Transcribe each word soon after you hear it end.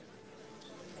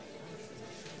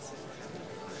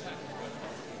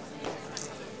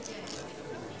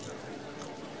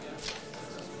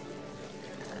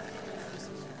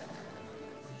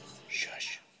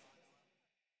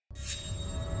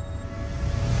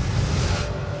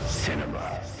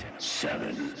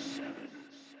7.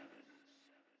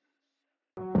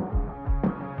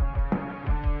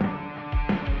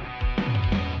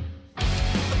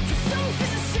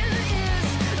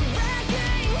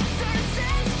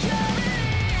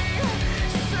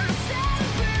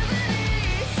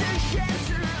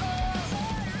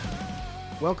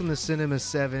 Welcome to Cinema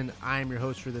 7. I'm your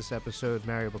host for this episode,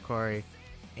 Mario Bakari,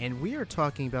 and we are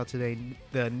talking about today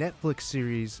the Netflix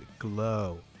series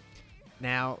Glow.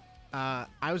 Now,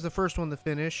 I was the first one to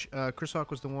finish. Chris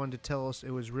Hawk was the one to tell us it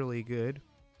was really good,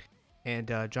 and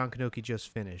John Kanoki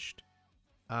just finished.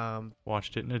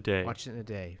 Watched it in a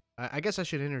day. I guess I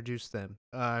should introduce them.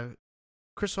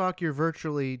 Chris Hawk, you're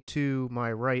virtually to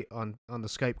my right on the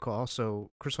Skype call,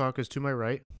 so Chris Hawk is to my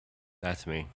right. That's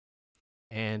me.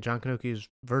 And John Kanoki is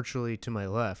virtually to my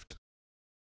left.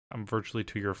 I'm virtually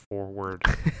to your forward.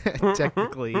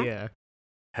 Technically, yeah.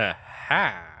 Ha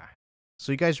ha.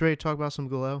 So you guys ready to talk about some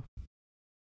Glow?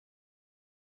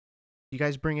 You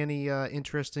guys bring any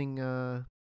interesting The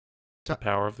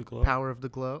power of the glow. power of the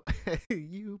Glow?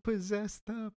 You possess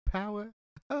the power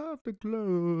of the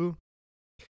Glow.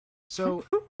 So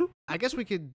I guess we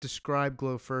could describe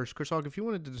Glow first. Chris Hogg, if you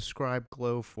wanted to describe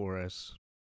Glow for us.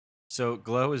 So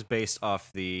Glow is based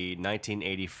off the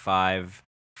 1985,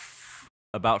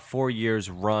 about 4 years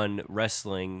run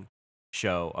wrestling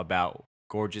show about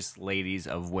gorgeous ladies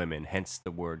of women, hence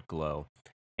the word Glow.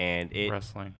 And it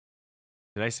Wrestling.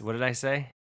 what did I say?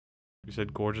 You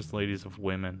said gorgeous ladies of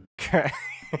women.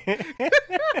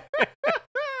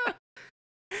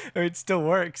 It still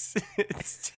works.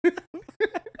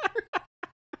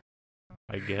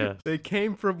 I guess. They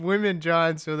came from women,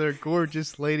 John, so they're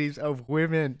gorgeous ladies of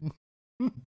women.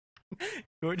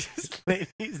 Gorgeous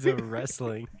ladies of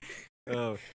wrestling.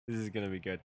 Oh, this is gonna be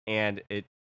good. And it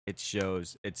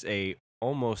shows it's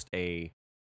almost a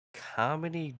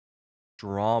comedy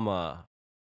drama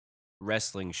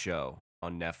wrestling show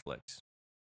on Netflix.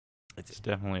 It's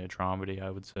definitely a dramedy,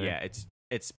 I would say. Yeah,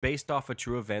 it's based off of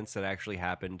true events that actually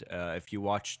happened. If you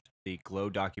watched the Glow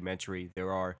documentary,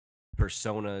 there are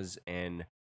personas and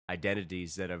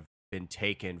identities that have been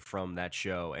taken from that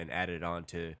show and added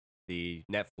onto the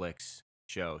Netflix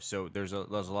show. So there's a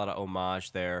lot of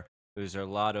homage there. There's a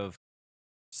lot of,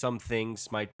 some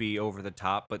things might be over the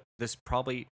top, but this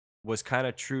probably was kind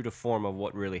of true to form of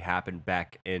what really happened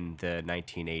back in the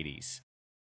 1980s.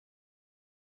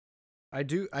 I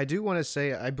do want to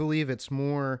say I believe it's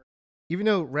more, even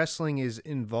though wrestling is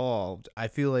involved, I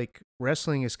feel like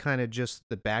wrestling is kind of just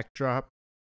the backdrop,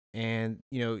 and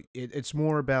it's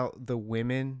more about the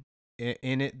women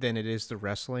in it than it is the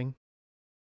wrestling.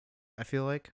 I feel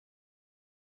like.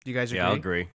 Do you guys agree? Yeah, I'll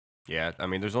agree. Yeah, I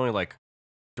mean, there's only like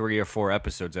 3 or 4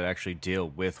 episodes that actually deal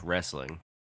with wrestling.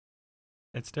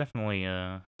 It's definitely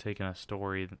taking a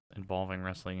story involving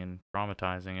wrestling and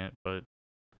dramatizing it, but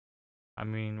I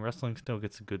mean, wrestling still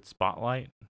gets a good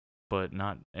spotlight, but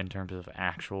not in terms of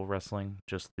actual wrestling,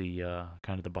 just the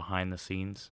kind of the behind the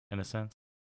scenes in a sense.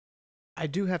 I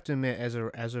do have to admit, as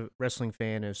a wrestling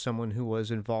fan, as someone who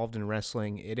was involved in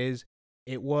wrestling, it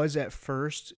was at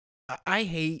first. I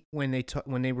hate when they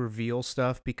reveal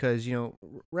stuff, because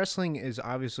wrestling is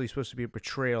obviously supposed to be a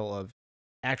portrayal of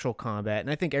actual combat, and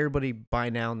I think everybody by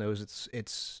now knows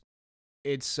it's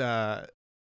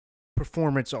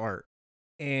performance art,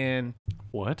 and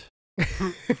What?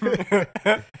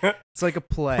 it's like a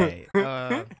play,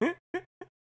 but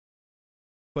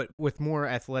with more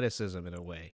athleticism in a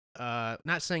way.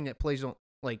 Not saying that plays don't,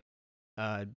 like,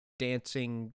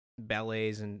 dancing,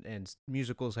 ballets, and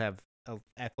musicals have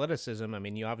athleticism. I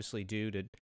mean, you obviously do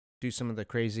some of the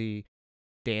crazy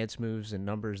dance moves and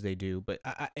numbers they do, but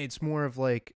it's more of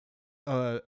like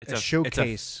a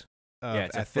showcase of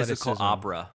it's a athleticism. physical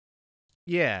opera.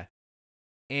 Yeah,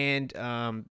 and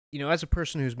as a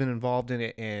person who's been involved in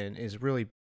it and is really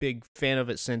big fan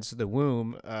of it since the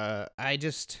womb, I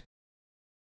just,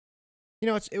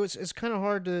 it's kind of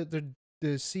hard to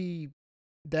see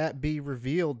that be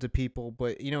revealed to people,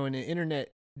 but in the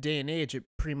internet day and age, it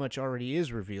pretty much already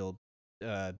is revealed.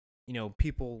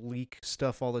 People leak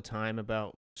stuff all the time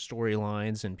about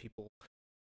storylines, and people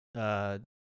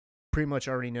pretty much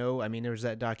already know. I mean, there was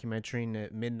that documentary in the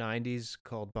mid-90s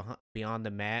called Beyond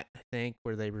the Mat, I think,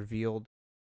 where they revealed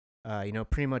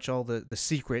pretty much all the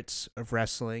secrets of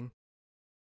wrestling.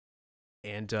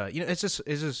 And it's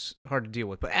just hard to deal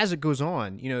with. But as it goes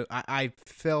on, I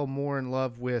fell more in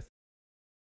love with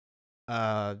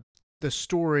the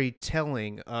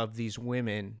storytelling of these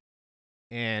women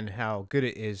and how good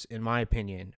it is, in my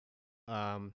opinion.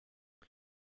 I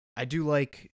did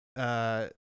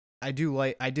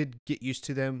get used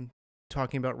to them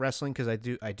talking about wrestling, because I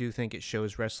do think it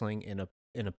shows wrestling in a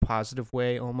in a positive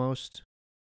way almost.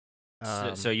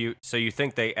 So you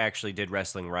think they actually did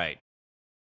wrestling right?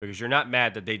 Because you're not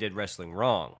mad that they did wrestling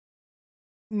wrong.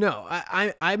 No,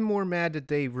 I'm more mad that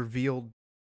they revealed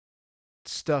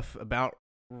stuff about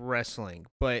wrestling,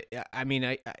 but I mean,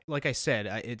 I like I said,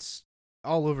 it's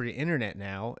all over the internet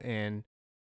now, and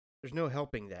there's no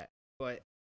helping that. But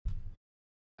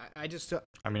I just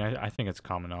I mean, I think it's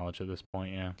common knowledge at this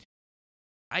point. Yeah.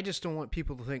 I just don't want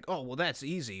people to think, oh, well, that's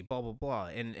easy, blah blah blah,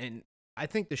 and I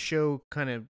think the show kind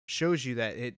of shows you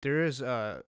that there is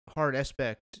a hard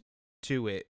aspect to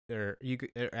it,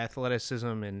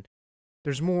 athleticism, and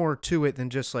there's more to it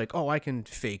than just like, oh, I can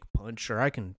fake punch or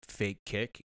I can fake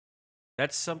kick.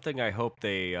 That's something I hope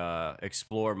they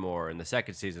explore more in the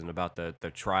second season about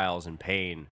the trials and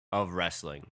pain of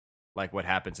wrestling, like what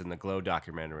happens in the Glow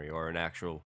documentary or an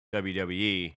actual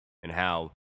WWE, and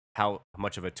how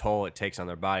much of a toll it takes on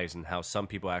their bodies, and how some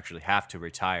people actually have to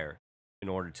retire in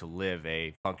order to live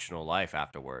a functional life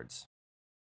afterwards.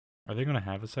 Are they gonna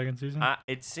have a second season? I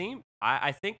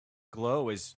think Glow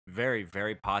is very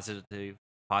very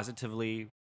positively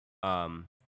um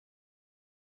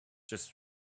just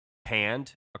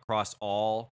panned across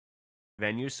all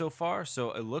venues so far,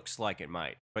 so it looks like it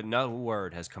might, but no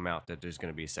word has come out that there's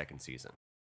going to be a second season.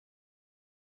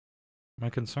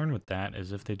 My concern with that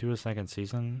is if they do a second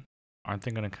season, aren't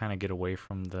they going to kind of get away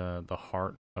from the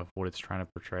heart of what it's trying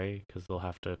to portray because they'll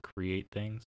have to create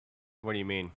things? What do you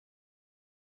mean?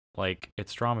 Like,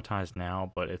 it's dramatized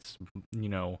now, but it's,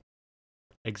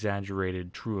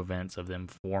 exaggerated true events of them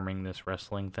forming this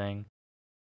wrestling thing.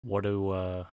 Where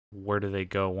do they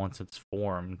go once it's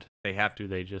formed? They have Do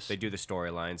they just they do the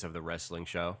storylines of the wrestling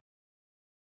show.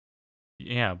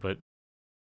 Yeah, but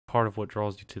part of what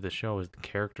draws you to the show is the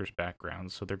characters'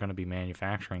 backgrounds, so they're going to be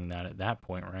manufacturing that at that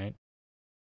point, right?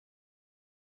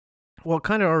 Well, it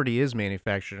kind of already is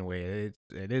manufactured in a way.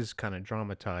 It is kind of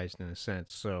dramatized in a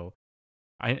sense. So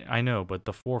I know, but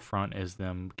the forefront is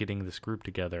them getting this group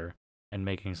together and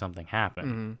making something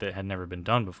happen that had never been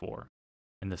done before.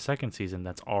 In the second season,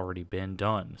 that's already been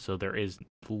done. So there is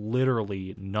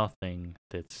literally nothing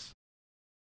that's,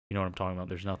 you know what I'm talking about?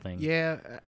 There's nothing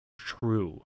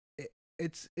true.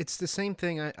 It's the same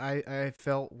thing I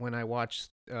felt when I watched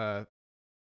the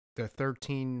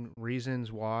 13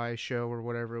 Reasons Why show or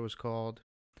whatever it was called.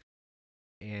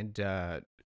 And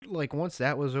like once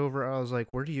that was over, I was like,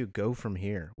 where do you go from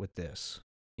here with this?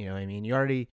 You know what I mean?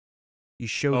 You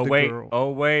showed girl.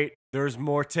 Oh wait, there's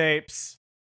more tapes.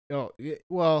 Oh,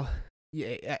 well,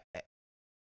 yeah,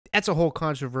 that's a whole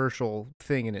controversial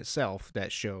thing in itself,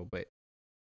 that show, but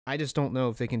I just don't know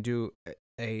if they can do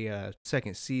a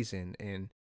second season. And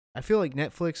I feel like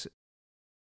Netflix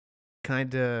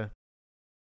kind of,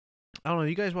 I don't know,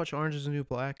 you guys watch Orange is the New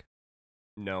Black?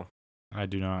 No. I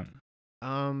do not.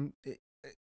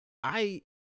 I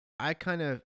kind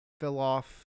of fell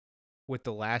off with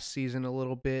the last season a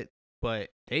little bit, but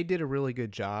they did a really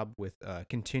good job with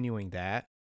continuing that.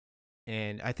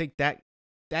 And I think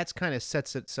that's kind of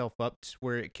sets itself up to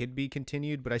where it could be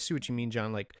continued. But I see what you mean,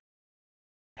 John. Like,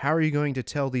 how are you going to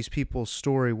tell these people's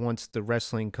story once the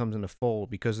wrestling comes in the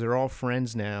fold? Because they're all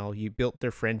friends now. You built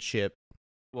their friendship.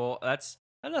 Well, that's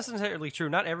not necessarily true.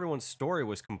 Not everyone's story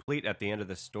was complete at the end of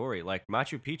the story. Like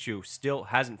Machu Picchu still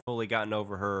hasn't fully gotten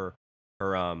over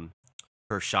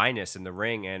her shyness in the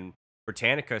ring, and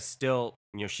Britannica still,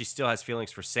 she still has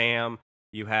feelings for Sam.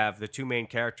 You have the two main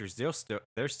characters;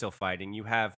 they're still fighting. You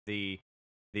have the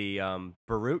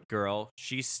Barut girl.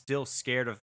 She's still scared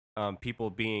of people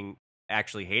being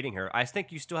actually hating her. I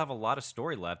think you still have a lot of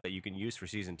story left that you can use for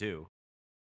season 2.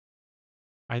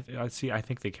 I see. I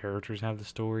think the characters have the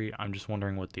story. I'm just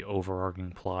wondering what the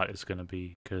overarching plot is going to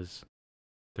be, because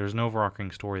there's an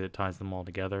overarching story that ties them all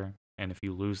together. And if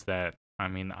you lose that, I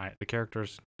mean, the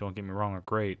characters, don't get me wrong, are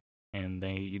great, and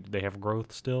they have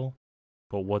growth still.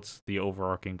 But what's the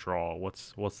overarching draw?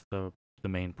 What's the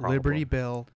main problem? Liberty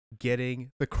Bell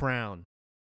getting the crown.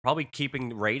 Probably keeping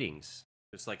the ratings,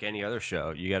 just like any other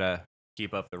show. You gotta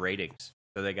keep up the ratings,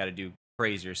 so they got to do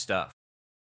crazier stuff.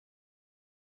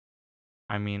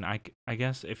 I mean, I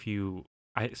guess if you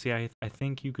I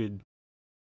think you could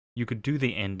do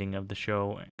the ending of the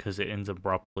show, because it ends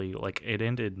abruptly. Like, it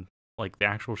ended, like the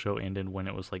actual show ended when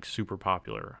it was like super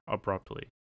popular abruptly,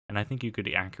 and I think you could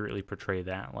accurately portray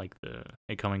that, like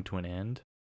it coming to an end.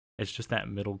 It's just that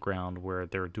middle ground where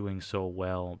they're doing so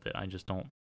well that I just don't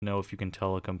know if you can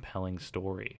tell a compelling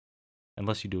story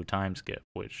unless you do a time skip,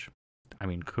 which I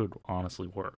mean could honestly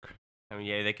work. I mean,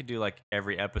 yeah, they could do like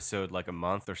every episode like a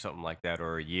month or something like that,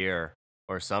 or a year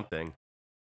or something.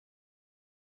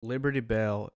 Liberty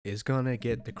Bell is gonna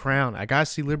get the crown. I gotta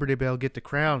see Liberty Bell get the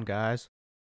crown, guys.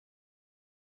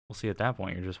 Well, see, at that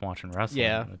point, you're just watching wrestling.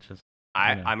 Yeah. It's just,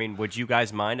 I mean, would you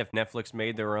guys mind if Netflix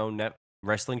made their own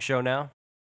wrestling show now?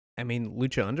 I mean,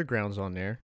 Lucha Underground's on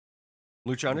there.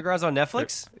 Lucha Underground's on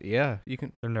Netflix? Yeah, you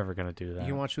can they're never gonna do that. you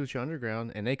can watch Lucha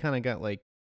Underground, and they kind of got like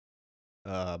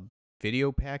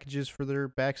video packages for their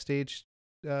backstage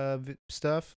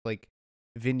stuff. Like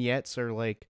vignettes are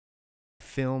like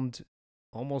filmed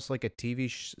almost like a TV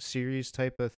series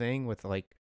type of thing with like,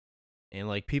 and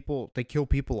like they kill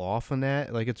people off on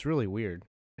that. Like it's really weird.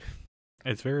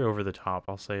 It's very over the top.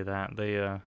 I'll say that they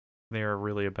are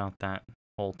really about that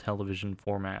whole television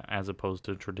format as opposed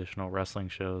to traditional wrestling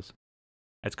shows.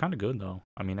 It's kind of good though.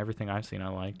 I mean, everything I've seen I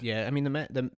liked. Yeah, I mean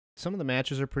some of the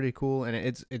matches are pretty cool, and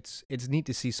it's neat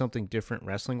to see something different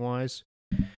wrestling wise.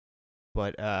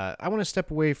 But I want to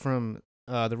step away from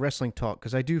the wrestling talk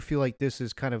because I do feel like this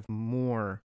is kind of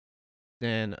more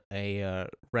than a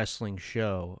wrestling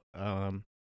show.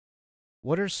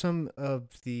 What are some of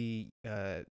the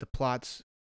plot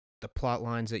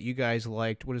lines that you guys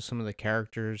liked? What are some of the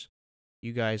characters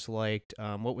you guys liked?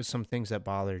 What was some things that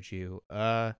bothered you?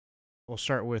 We'll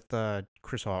start with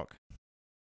Chris Hawk.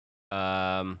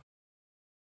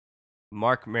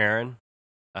 Mark Maron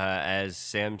as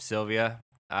Sam Sylvia.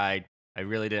 I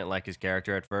really didn't like his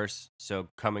character at first, so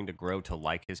coming to grow to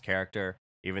like his character,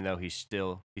 even though he's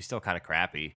still kind of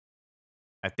crappy.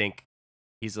 I think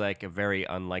he's like a very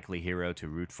unlikely hero to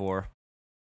root for,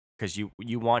 because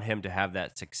you want him to have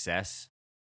that success,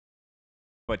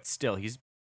 but still he's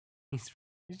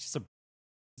just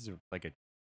like a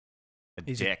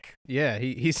dick.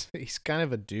 He's kind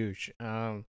of a douche.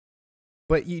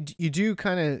 But you do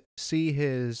kind of see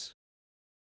his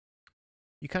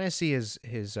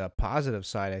positive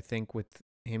side, I think, with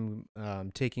him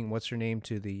taking what's her name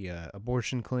to the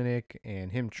abortion clinic,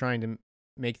 and him trying to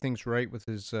make things right with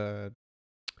his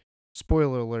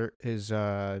spoiler alert, his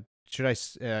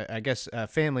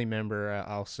family member,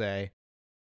 I'll say,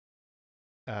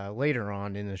 later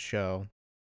on in the show.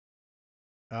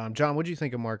 John, what do you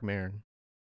think of Mark Maron?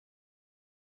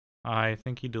 I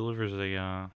think he delivers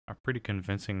a pretty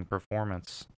convincing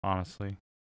performance, honestly.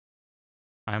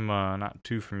 I'm not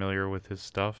too familiar with his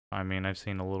stuff. I mean, I've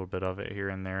seen a little bit of it here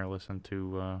and there, listened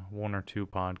to one or two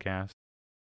podcasts.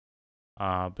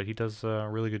 But he does a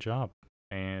really good job.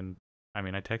 And I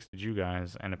mean, I texted you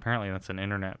guys, and apparently that's an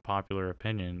internet popular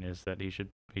opinion, is that he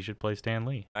should play Stan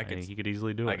Lee. He could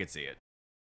easily do it. I could see it.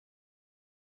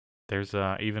 There's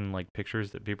even like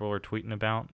pictures that people are tweeting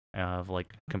about of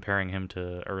like comparing him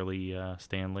to early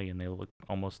Stan Lee, and they look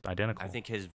almost identical. I think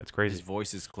it's crazy. His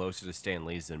voice is closer to Stan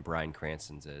Lee's than Bryan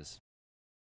Cranston's is.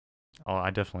 Oh, I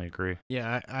definitely agree.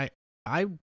 Yeah, I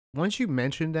once you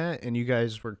mentioned that, and you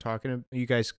guys were talking, you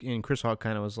guys and Chris Hawk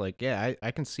kind of was like, yeah,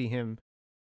 I can see him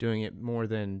doing it more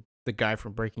than the guy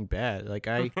from Breaking Bad. Like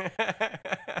I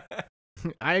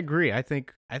agree. I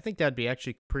think that'd be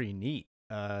actually pretty neat.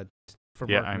 For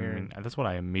yeah, Mark Maron. mean that's what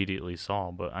I immediately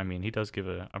saw. But I mean, he does give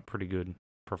a pretty good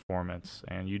performance,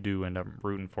 and you do end up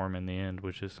rooting for him in the end,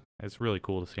 which is it's really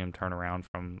cool to see him turn around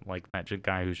from like that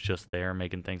guy who's just there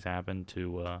making things happen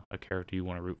to a character you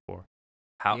want to root for.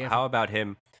 How about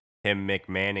him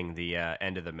McMahonning the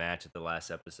end of the match at the last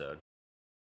episode?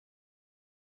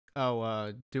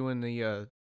 Oh, doing the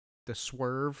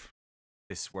swerve.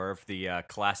 The swerve, the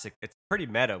classic. It's pretty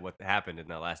meta what happened in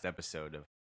that last episode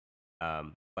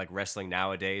of like wrestling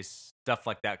nowadays. Stuff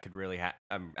like that could really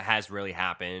has really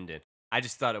happened, and I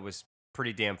just thought it was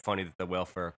pretty damn funny that the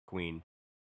welfare queen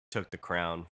took the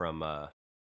crown from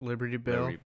Liberty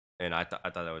Bell, and I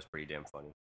thought that was pretty damn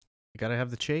funny. You gotta have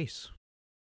the chase.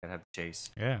 Gotta have the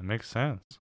chase. Yeah, it makes sense.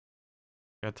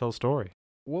 Gotta tell a story.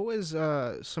 What was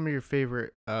some of your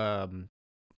favorite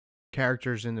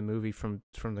characters in the movie from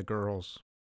the girls,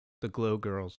 the Glow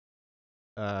Girls?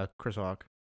 Chris Hawk.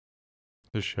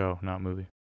 The show, not movie.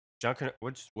 What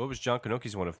was John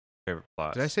Kanoki's one of favorite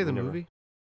plots? Did I say the movie?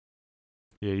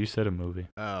 Yeah, you said a movie.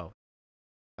 Oh.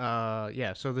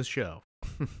 Yeah, so this show.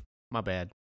 My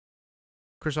bad.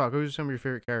 Chris Hawk, who's some of your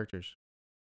favorite characters?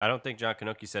 I don't think John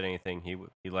Kanoki said anything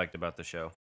he liked about the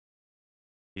show.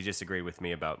 He disagreed with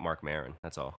me about Mark Maron.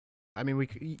 That's all. I mean,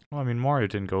 Well, I mean, Mario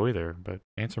didn't go either, but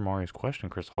answer Mario's question,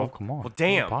 Chris Hawk. Come on. Well,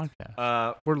 damn.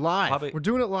 Podcast. We're live. We're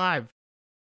doing it live.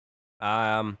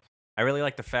 I really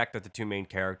like the fact that the two main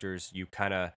characters you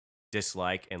kind of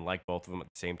dislike and like both of them at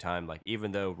the same time. Like,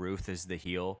 even though Ruth is the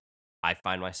heel, I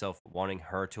find myself wanting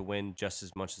her to win just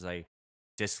as much as I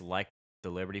dislike the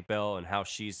Liberty Bell and how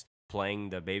she's playing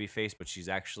the babyface, but she's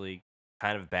actually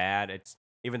kind of bad. It's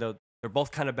even though they're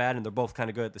both kind of bad and they're both kind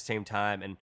of good at the same time.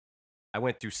 And I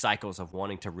went through cycles of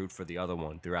wanting to root for the other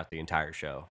one throughout the entire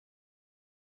show.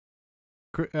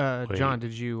 John,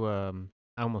 did you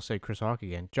I almost say Chris Hawk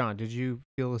again. John, did you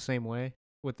feel the same way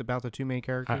with about the two main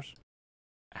characters?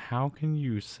 How can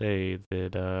you say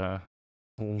that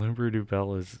Limber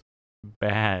Bell is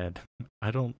bad?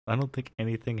 I don't think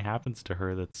anything happens to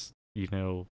her that's,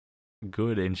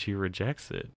 good, and she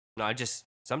rejects it. No,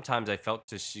 sometimes I felt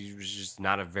that she was just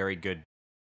not a very good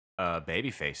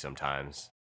baby face sometimes.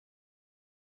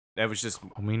 That was just,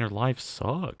 I mean, her life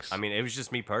sucks. I mean, it was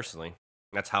just me personally.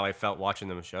 That's how I felt watching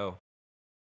the show.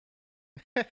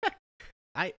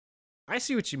 I I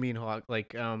see what you mean, Hawk.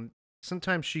 Like,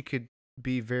 sometimes she could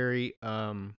be very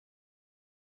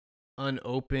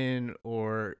unopen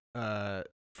or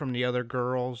from the other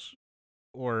girls,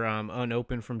 or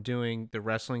unopen from doing the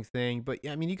wrestling thing. But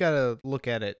yeah, I mean, you gotta look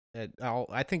at it at all.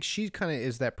 I think she kind of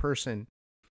is that person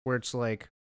where it's like,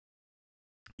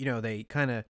 they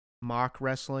kind of mock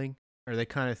wrestling, or they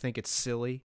kind of think it's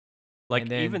silly. Like,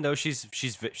 And then- even though she's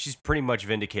pretty much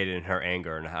vindicated in her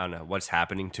anger and how what's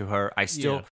happening to her,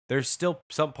 Yeah. there's still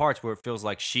some parts where it feels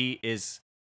like she is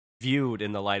viewed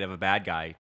in the light of a bad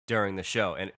guy during the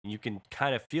show, and you can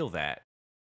kind of feel that.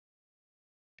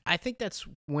 I think that's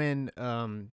when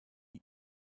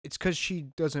it's because she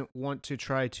doesn't want to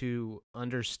try to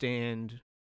understand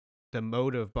the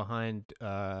motive behind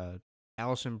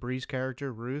Allison Bree's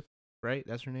character, Ruth, right?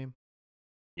 That's her name.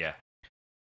 Yeah.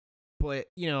 But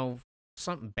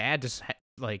something bad just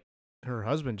like her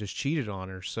husband just cheated on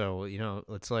her, so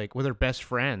it's like with her best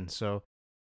friend. So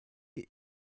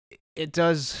it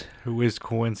does. Who is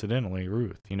coincidentally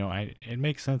Ruth. It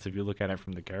makes sense if you look at it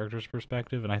from the character's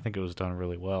perspective, and I think it was done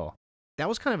really well. That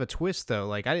was kind of a twist, though.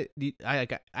 Like I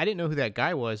didn't know who that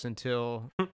guy was until.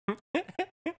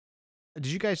 Did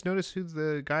you guys notice who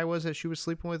the guy was that she was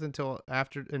sleeping with until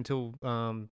after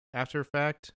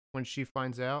fact when she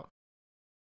finds out?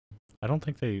 I don't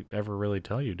think they ever really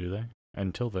tell you, do they?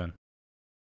 Until then.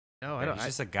 No, I Yeah, don't. he's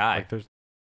just a guy. Like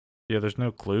there's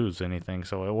no clues, anything,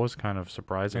 so it was kind of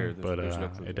surprising, There's but no clues at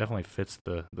it all. definitely fits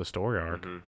the story arc.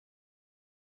 Mhm.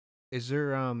 Is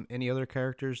there any other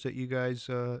characters that you guys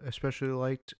especially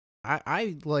liked?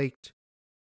 I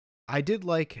did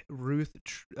like Ruth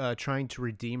trying to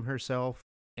redeem herself,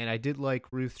 and I did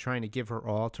like Ruth trying to give her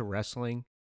all to wrestling.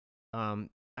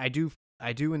 I do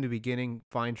in the beginning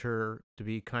find her to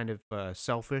be kind of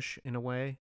selfish in a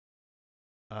way.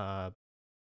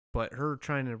 But her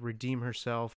trying to redeem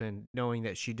herself and knowing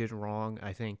that she did wrong,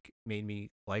 I think made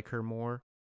me like her more.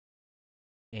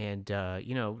 And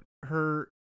her.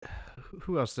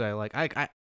 Who else did I like? I kind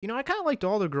of liked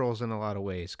all the girls in a lot of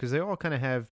ways because they all kind of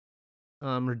have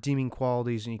redeeming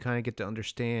qualities, and you kind of get to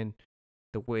understand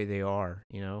the way they are.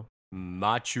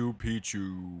 Machu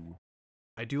Picchu.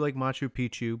 I do like Machu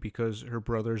Picchu because her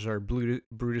brothers are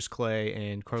Brutus Clay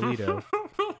and Carlito.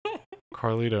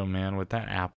 Carlito, man, with that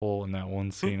apple in that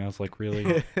one scene, I was like,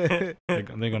 really? They're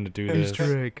going to do this?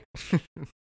 Easter egg.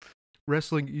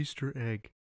 Wrestling Easter egg.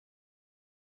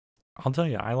 I'll tell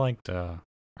you, I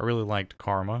really liked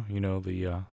Karma,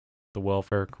 the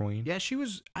welfare queen. Yeah, she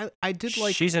was. I did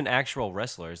like. She's an actual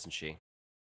wrestler, isn't she?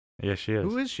 Yeah, she is.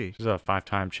 Who is she? She's a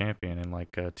 5-time champion in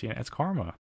TNA. It's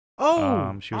Karma.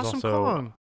 Oh, she was Awesome also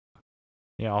Kong.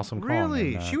 Yeah, Awesome Kong.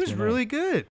 Really? in, She was TNA. really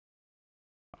good.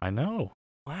 I know.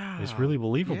 Wow. It's really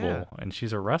believable, Yeah. and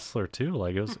she's a wrestler too.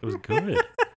 Like it was good.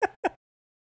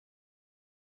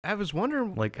 I was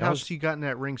wondering Like, how she got in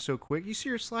that ring so quick. You see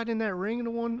her slide in that ring in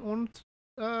the one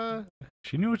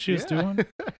She knew what she was doing.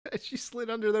 She slid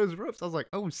under those ropes. I was like,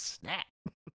 oh snap.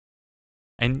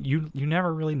 And you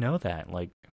never really know that. Like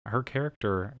her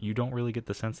character, you don't really get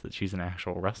the sense that she's an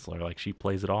actual wrestler. Like she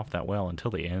plays it off that well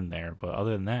until the end there. But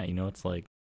other than that, it's like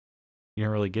you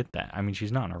don't really get that. I mean,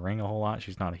 she's not in a ring a whole lot.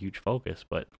 She's not a huge focus.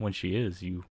 But when she is,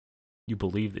 you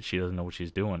believe that she doesn't know what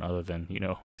she's doing other than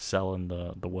selling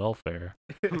the welfare.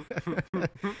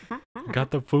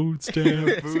 Got the food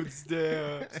stamp. Food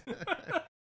stamps.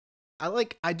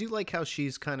 I do like how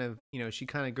she's kind of, she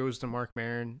kind of goes to Mark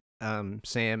Maron,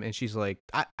 Sam, and she's like,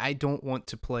 I don't want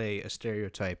to play a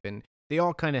stereotype. And they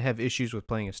all kind of have issues with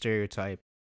playing a stereotype.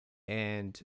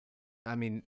 And I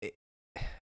mean,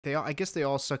 I guess they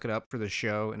all suck it up for the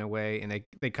show in a way, and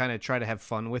they kind of try to have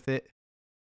fun with it.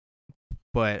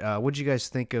 But what do you guys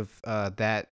think of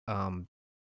that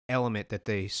element that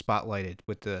they spotlighted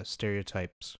with the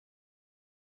stereotypes?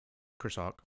 Chris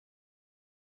Hawk.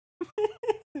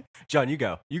 John, you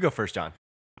go. You go first, John.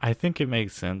 I think it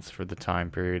makes sense for the time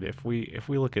period. If we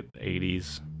look at the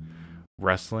 80s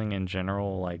wrestling in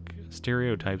general, like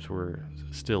stereotypes were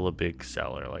still a big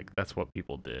seller. Like that's what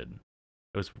people did.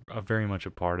 It was very much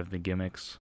a part of the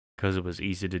gimmicks because it was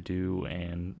easy to do,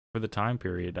 and for the time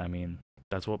period, I mean,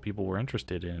 that's what people were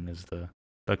interested in, is the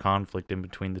the conflict in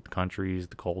between the countries,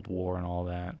 the Cold War, and all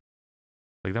that.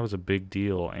 Like, that was a big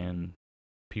deal, and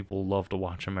people love to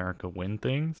watch America win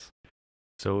things.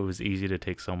 So it was easy to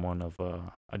take someone of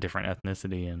a different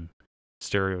ethnicity and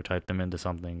stereotype them into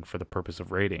something for the purpose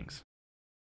of ratings.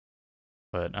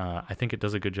 But I think it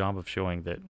does a good job of showing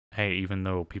that, hey, even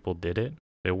though people did it,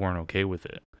 they weren't okay with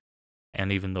it.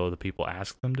 And even though the people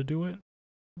asked them to do it,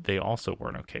 they also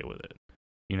weren't okay with it.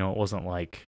 You know, it wasn't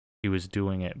like he was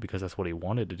doing it because that's what he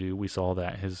wanted to do. We saw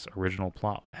that his original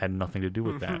plot had nothing to do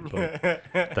with that, but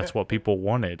that's what people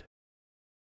wanted.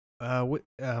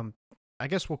 I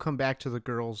guess we'll come back to the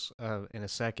girls in a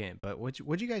second, but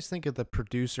what'd you guys think of the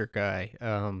producer guy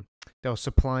that was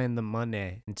supplying the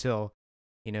money until,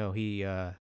 you know, he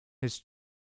his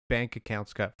bank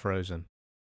accounts got frozen?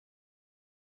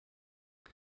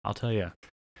 I'll tell you,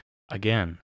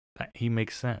 again, that he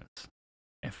makes sense.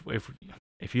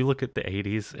 If you look at the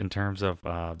 80s in terms of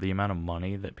the amount of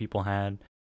money that people had,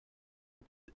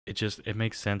 it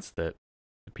makes sense that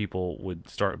people would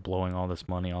start blowing all this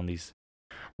money on these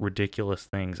ridiculous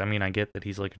things. I mean, I get that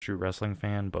he's like a true wrestling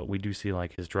fan, but we do see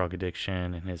like his drug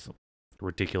addiction and his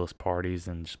ridiculous parties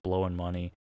and just blowing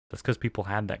money. That's because people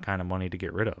had that kind of money to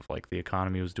get rid of. Like, the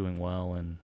economy was doing well,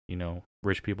 and, you know,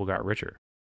 rich people got richer.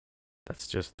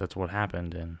 That's what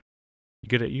happened, and you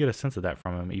get a sense of that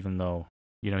from him, even though,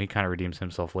 you know, he kind of redeems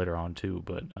himself later on too.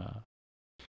 But I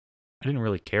didn't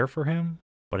really care for him,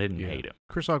 but I didn't hate him.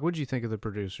 Chris Hawk, what did you think of the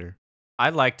producer? I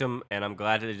liked him, and I'm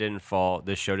glad that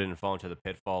this show didn't fall into the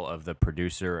pitfall of the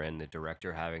producer and the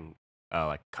director having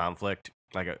like conflict,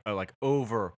 like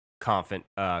over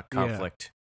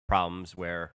conflict problems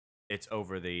where it's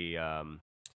over the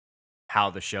how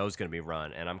the show's going to be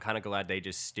run. And I'm kind of glad they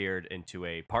just steered into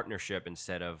a partnership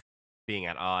instead of being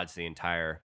at odds the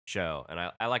entire show. And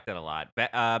I like that a lot.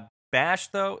 Bash,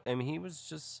 though, I mean, he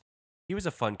was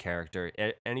a fun character.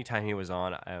 Anytime he was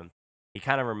on, he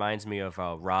kind of reminds me of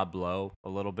Rob Lowe a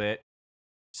little bit.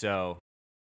 So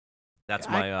that's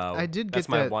my I did that's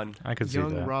get my that one I could see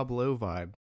young that. Rob Lowe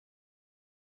vibe.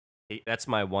 that's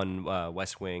my one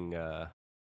West Wing.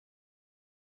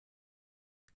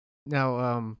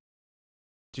 Now,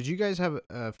 did you guys have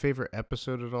a favorite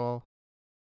episode at all?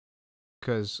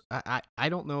 Because I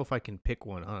don't know if I can pick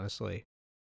one, honestly.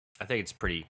 I think it's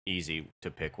pretty easy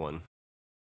to pick one.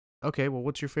 Okay, well,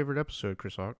 what's your favorite episode,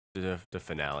 Chris Hawk? The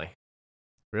finale.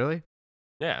 Really?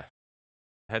 Yeah,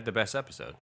 had the best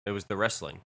episode. It was the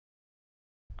wrestling.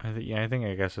 I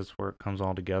guess it's where it comes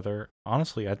all together.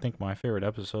 Honestly, I think my favorite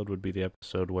episode would be the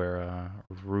episode where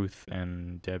Ruth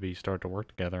and Debbie start to work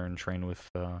together and train with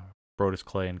Brodus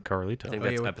Clay and Carlito. I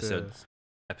think that's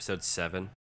episode 7.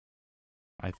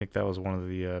 I think that was one of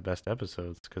the best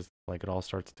episodes because like it all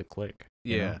starts to click.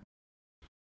 you Yeah.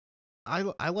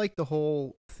 know? I like the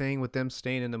whole thing with them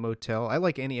staying in the motel. I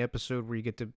like any episode where you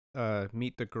get to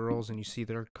meet the girls and you see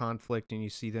their conflict and you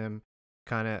see them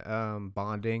kind of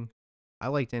bonding. I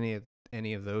liked any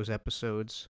of those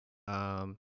episodes.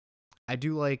 I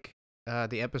do like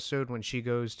the episode when she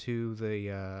goes to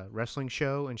the wrestling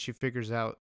show and she figures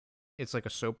out it's like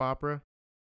a soap opera.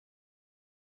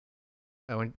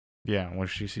 When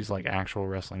She sees like actual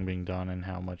wrestling being done and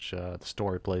how much the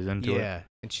story plays into it. Yeah,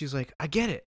 and she's like, I get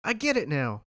it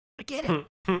now. I get it.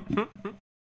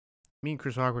 Me and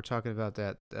Chris Hawk were talking about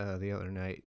that the other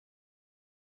night.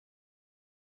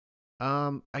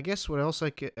 I guess what else I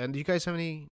could... do you guys have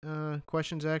any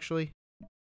questions, actually,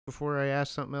 before I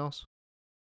ask something else?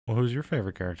 Well, who's your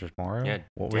favorite characters, Mario? Yeah,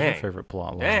 What was your favorite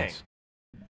plot lines?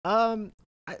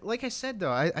 Like I said,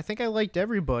 though, I think I liked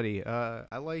everybody.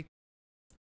 I like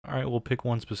All right, we'll pick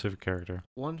one specific character.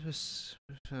 one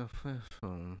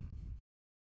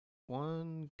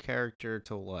character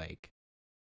to like.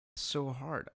 So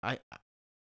hard.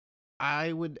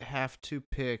 I would have to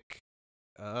pick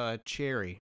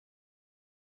Cherry.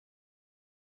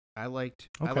 I liked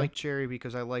Cherry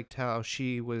because I liked how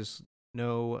she was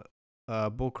no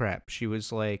bullcrap. She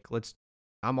was like,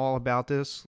 I'm all about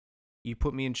this. You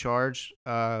put me in charge.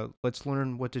 Let's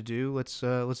learn what to do. Let's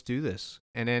do this.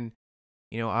 And then,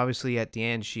 you know, obviously at the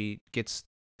end she gets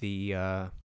the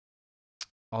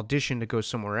audition to go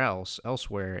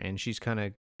elsewhere, and she's kind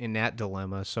of in that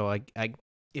dilemma. So I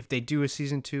if they do a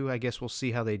season 2, I guess we'll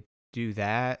see how they do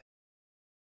that.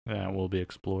 Yeah, will be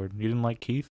explored. You didn't like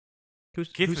Keith? Who's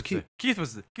Keith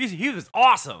was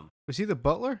awesome. Was he the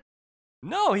butler?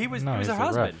 No, he was he's her the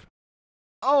husband. ref.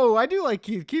 Oh, I do like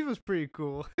Keith. Keith was pretty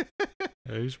cool.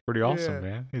 Yeah, he's pretty awesome, Yeah.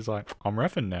 man. He's like, I'm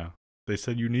reffing now. They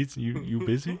said you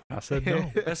busy? I said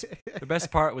no. The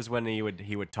best part was when he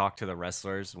would talk to the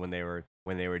wrestlers when they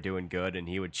were doing good, and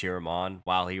he would cheer them on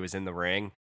while he was in the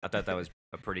ring. I thought that was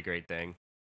a pretty great thing.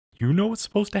 you know what's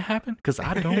supposed to happen? Because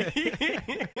I don't.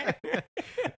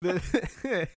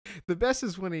 The best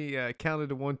is when he counted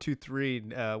to 1, 2, 3.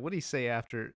 What did he say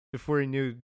before he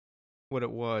knew what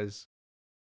it was?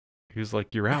 He was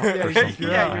like, "You're out." Yeah, or he's like, something.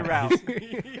 "You're out."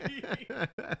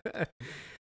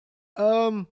 You're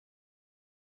um,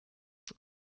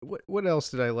 what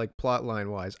else did I like plotline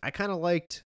wise? I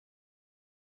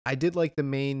did like the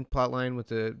main plotline with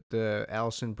the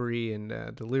Allison Brie and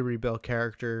the Liberty Bell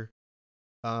character.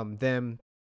 Them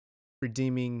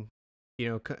redeeming,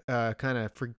 kind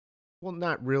of well,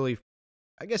 not really.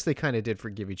 I guess they kind of did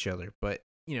forgive each other, but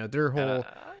their whole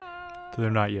They're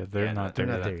not yet. They're Yeah, not they're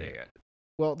there not yet. there yet.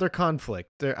 Well, their conflict.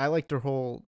 I like their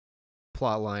whole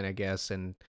plot line, I guess,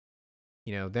 and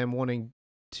them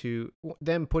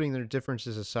them putting their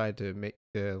differences aside to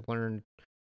learn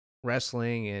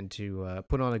wrestling and to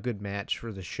put on a good match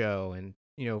for the show and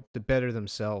to better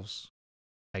themselves,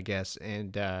 I guess.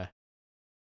 And I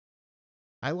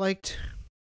liked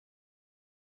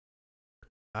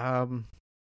I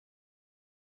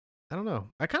don't know.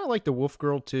 I kind of like the Wolf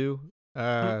Girl too.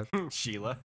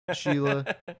 Sheila.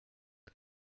 Sheila.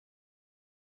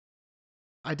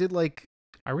 I did like.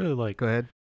 I really like. Go ahead.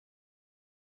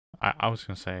 I was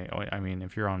gonna say. I mean,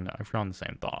 if you're on the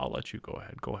same thought, I'll let you go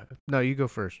ahead. Go ahead. No, you go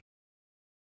first.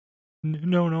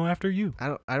 No, after you. I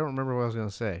don't remember what I was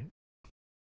gonna say.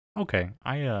 Okay,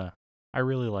 I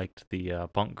really liked the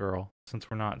Punk Girl. Since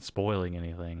we're not spoiling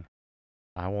anything,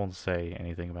 I won't say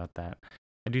anything about that.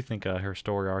 I do think her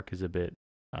story arc is a bit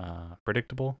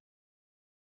predictable.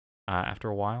 After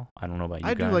a while, I don't know about you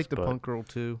guys. I do like the but Punk Girl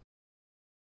too.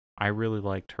 I really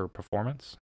liked her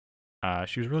performance.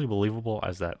 She was really believable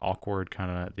as that awkward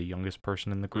kind of the youngest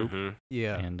person in the group,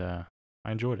 Yeah, and I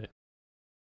enjoyed it.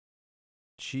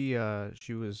 she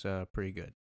was pretty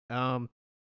good. And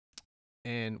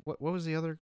what was the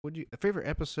other? Favorite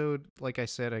episode? Like I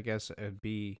said, I guess it'd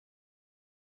be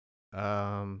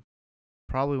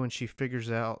probably when she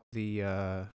figures out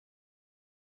when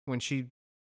she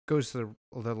goes to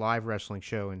the live wrestling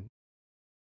show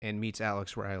and meets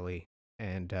Alex Riley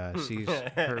and sees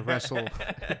her wrestle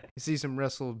sees him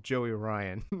wrestle Joey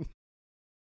Ryan.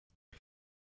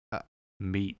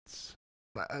 Meats.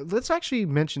 Let's actually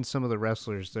mention some of the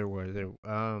wrestlers there were.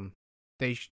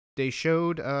 They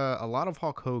showed a lot of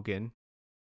Hulk Hogan,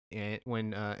 and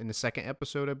when in the second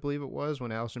episode, I believe it was,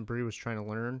 when Allison Brie was trying to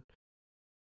learn.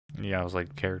 Yeah, it was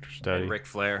like character study. And Ric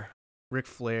Flair. Ric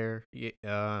Flair.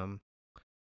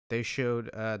 They showed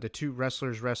the two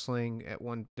wrestlers wrestling at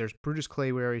one. There's Brutus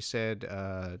Clay, where he said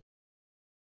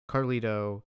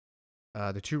Carlito.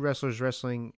 The two wrestlers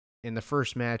wrestling in the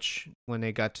first match when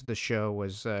they got to the show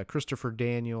was Christopher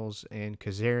Daniels and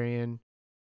Kazarian.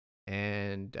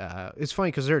 And it's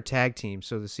funny because they're a tag team,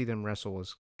 so to see them wrestle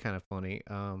was kind of funny.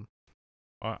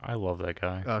 I love that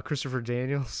guy. Christopher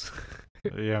Daniels.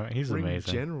 Yeah, he's Ring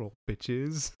amazing. General,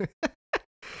 bitches.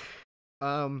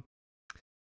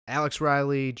 Alex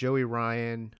Riley, Joey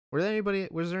Ryan.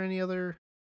 Was there any other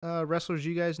wrestlers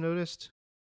you guys noticed?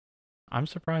 I'm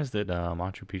surprised that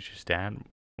Machu Picchu's dad,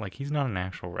 like, he's not an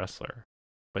actual wrestler,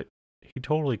 but he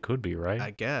totally could be, right? I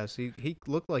guess he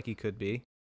looked like he could be.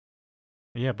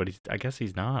 Yeah, but I guess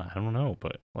he's not. I don't know,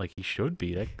 but like he should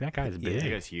be. That guy's Yeah, big. that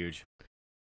guy's huge.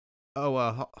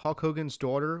 Oh, Hulk Hogan's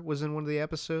daughter was in one of the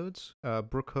episodes.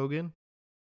 Brooke Hogan.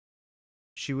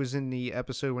 She was in the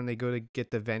episode when they go to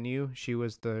get the venue. She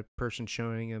was the person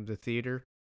showing him the theater.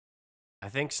 I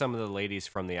think some of the ladies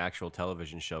from the actual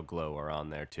television show Glow are on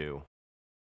there too.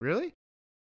 Really?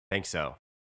 Think so.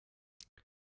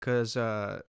 Because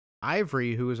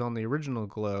Ivory, who was on the original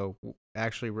Glow,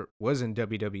 actually was in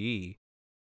WWE.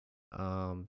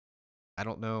 I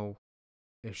don't know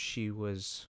if she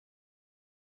was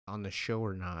on the show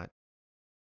or not.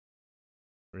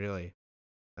 Really,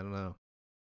 I don't know.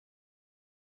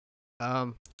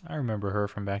 I remember her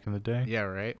from back in the day. Yeah,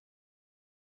 right.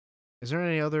 Is there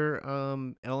any other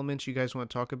elements you guys want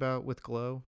to talk about with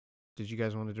Glow? Did you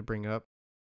guys wanted to bring up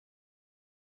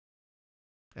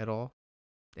at all?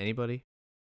 Anybody?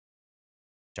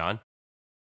 John?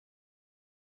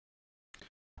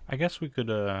 I guess we could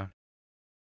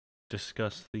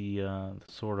discuss the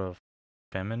sort of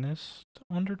feminist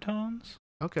undertones.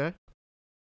 Okay.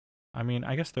 I mean,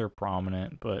 I guess they're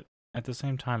prominent, but at the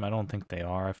same time, I don't think they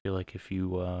are. I feel like if you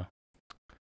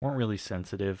weren't really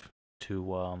sensitive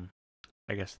to,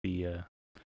 I guess the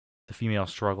female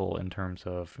struggle in terms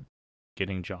of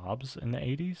getting jobs in the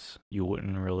 80s, you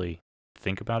wouldn't really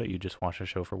think about it. You just watch the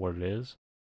show for what it is.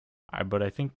 But I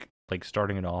think like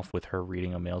starting it off with her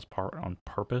reading a male's part on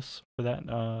purpose for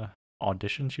that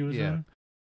audition she was in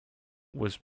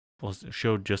was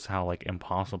showed just how like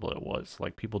impossible it was.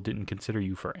 Like people didn't consider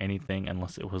you for anything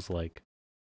unless it was like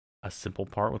a simple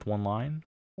part with one line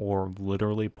or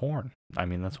literally porn. I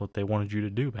mean, that's what they wanted you to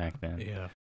do back then. Yeah.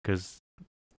 Because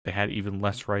they had even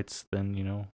less rights than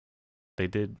they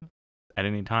did at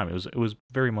any time. It was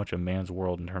very much a man's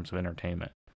world in terms of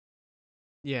entertainment.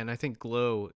 Yeah, and I think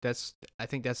Glow. I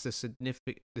think that's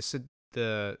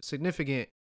the significant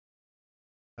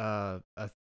a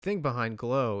thing behind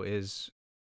Glow is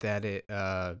that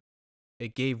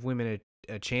it gave women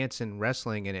a chance in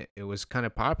wrestling, and it was kind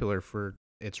of popular for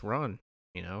its run,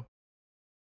 you know,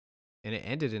 and it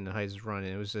ended in the highest run,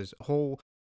 and it was this whole,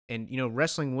 and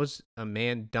wrestling was a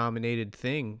man dominated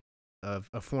thing of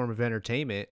a form of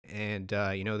entertainment, and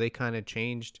they kind of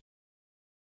changed,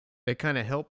 they kind of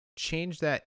helped change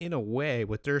that in a way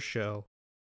with their show.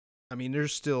 I mean, there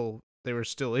were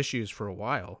still issues for a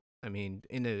while. I mean,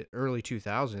 in the early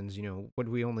 2000s, what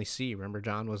did we only see? Remember,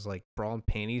 John was like bra and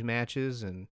panties matches,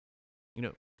 and you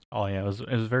know, Oh yeah, it was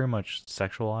very much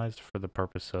sexualized for the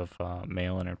purpose of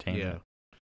male yeah, entertainment.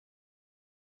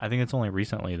 I think it's only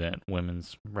recently that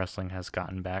women's wrestling has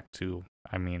gotten back to,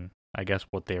 I mean, I guess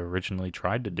what they originally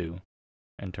tried to do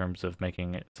in terms of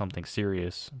making it something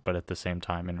serious, but at the same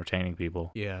time entertaining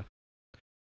people. yeah.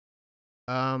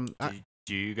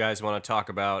 Do you guys want to talk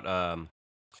about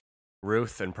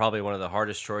Ruth and probably one of the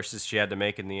hardest choices she had to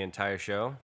make in the entire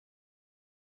show?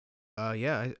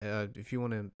 Yeah. If you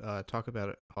want to talk about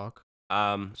it, Hawk.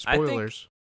 I think Spoilers.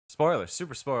 spoilers,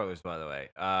 super spoilers, by the way.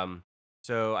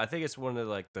 So I think it's one of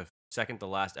like the second to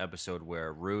last episode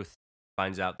where Ruth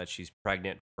finds out that she's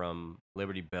pregnant from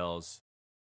Liberty Bell's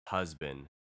husband,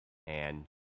 and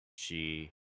she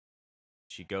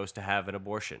she goes to have an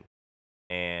abortion,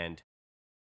 and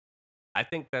I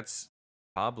think that's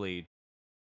probably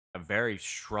a very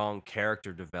strong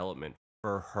character development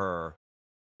for her,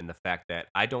 in the fact that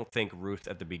I don't think Ruth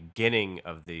at the beginning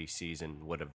of the season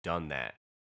would have done that,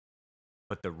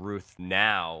 but the Ruth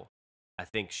now, I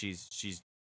think she's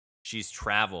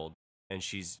traveled, and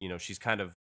she's kind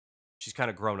of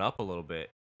grown up a little bit,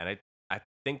 and I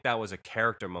think that was a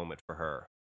character moment for her.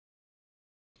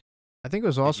 I think it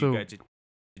was Did you also guys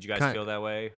did you guys kind. feel that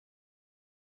way?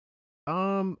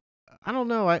 Um, I don't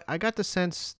know. I got the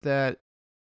sense that.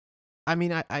 I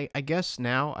mean, I guess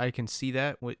now I can see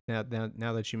that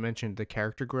now that you mentioned the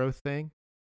character growth thing.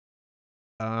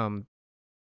 Um,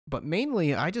 but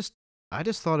mainly I just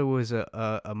thought it was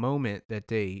a moment that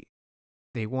they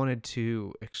wanted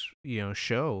to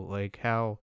show like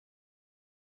how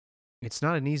it's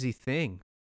not an easy thing,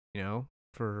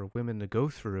 for women to go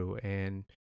through, and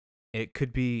it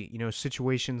could be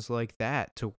situations like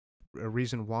that to a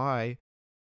reason why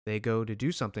they go to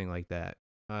do something like that.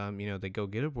 They go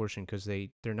get abortion because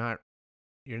they're not.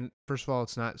 First of all,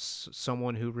 it's not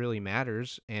someone who really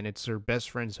matters, and it's their best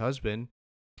friend's husband.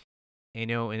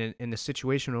 And the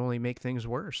situation will only make things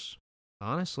worse.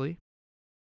 Honestly,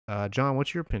 John,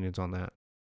 what's your opinions on that?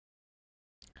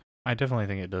 I definitely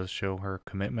think it does show her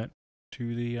commitment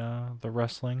to the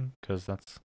wrestling, because I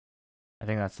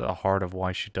think that's the heart of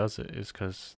why she does it, is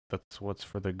because that's what's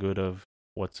for the good of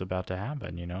what's about to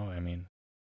happen. I mean,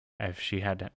 if she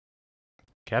had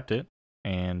kept it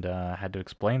and had to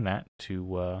explain that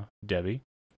to Debbie,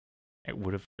 it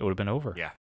would have been over.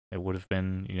 Yeah. It would have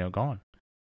been gone.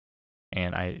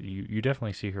 And you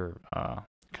definitely see her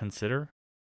consider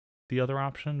the other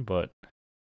option, but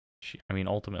I mean,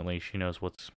 ultimately she knows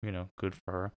what's good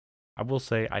for her. I will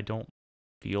say I don't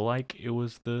feel like it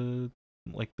was a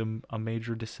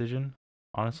major decision.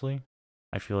 Honestly,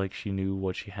 I feel like she knew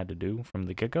what she had to do from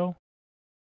the get go.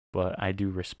 But I do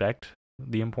respect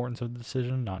the importance of the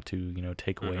decision, not to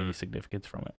take away any significance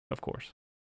from it. Of course.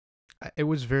 It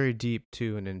was very deep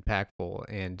too and impactful,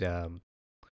 and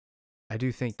I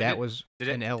do think that was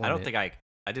an element. I don't think I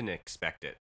didn't expect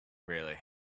it, really.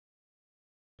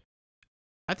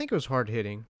 I think it was hard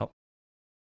hitting. Oh,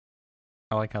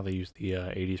 I like how they used the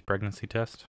 '80s pregnancy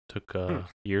test. Took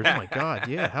years. Oh my god,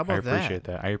 yeah. How about that? I appreciate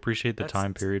that. I appreciate the That's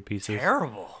time period pieces.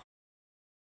 Terrible.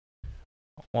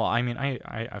 Well, I mean,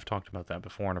 I've talked about that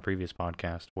before in a previous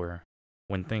podcast, where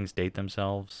when things date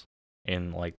themselves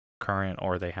in like current,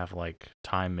 or they have like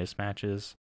time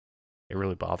mismatches, it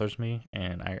really bothers me,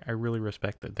 and I really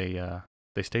respect that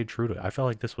they stayed true to it. I felt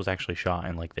like this was actually shot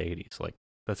in like the '80s. Like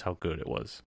that's how good it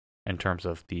was in terms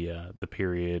of the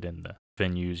period and the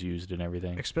venues used and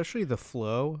everything. Especially the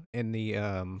flow and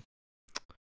the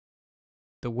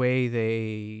way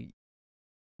they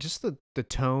just the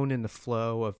tone and the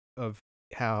flow of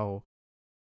how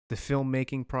the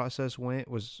filmmaking process went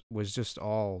was just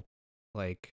all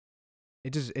like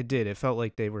it felt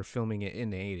like they were filming it in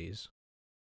the 80s.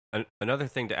 Another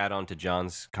thing to add on to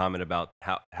John's comment about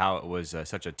how it was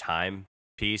such a time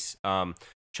piece.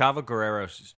 Chavo Guerrero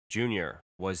Jr.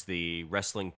 was the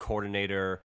wrestling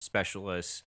coordinator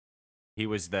specialist. He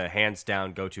was the hands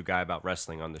down go to guy about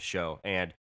wrestling on the show,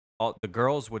 and all the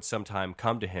girls would sometimes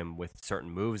come to him with certain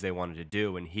moves they wanted to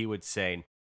do, and he would say,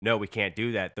 "No, we can't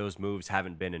do that. Those moves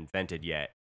haven't been invented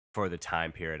yet for the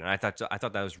time period." And I thought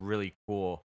that was really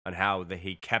cool on how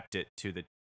he kept it to the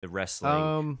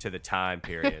wrestling to the time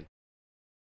period.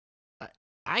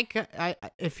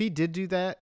 If he did do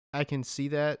that, I can see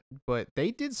that. But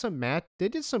they did some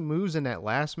moves in that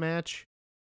last match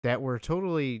that were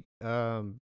totally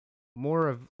more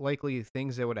of likely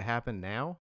things that would have happened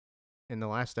now in the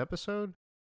last episode.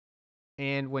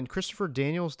 And when Christopher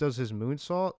Daniels does his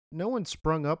moonsault, no one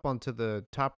sprung up onto the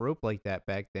top rope like that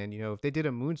back then. If they did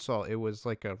a moonsault, it was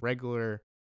like a regular,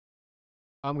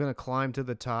 I'm going to climb to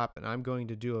the top and I'm going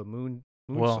to do a moonsault.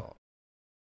 Well,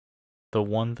 the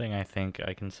one thing I think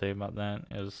I can say about that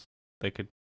is they could,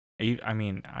 I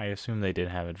mean, I assume they did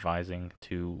have advising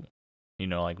to,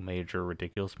 like major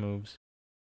ridiculous moves.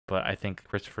 But I think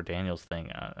Christopher Daniels'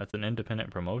 thing, that's an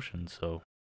independent promotion. So,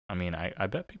 I mean, I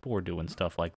bet people were doing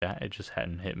stuff like that. It just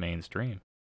hadn't hit mainstream.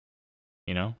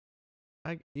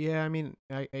 I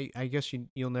guess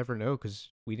you'll never know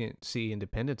because we didn't see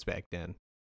independence back then.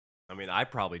 I mean, I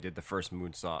probably did the first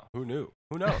moonsault. Who knew?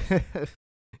 Who knows?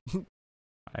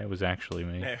 It was actually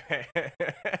me.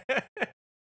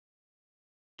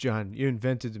 John, you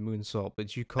invented the moonsault,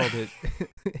 but you called it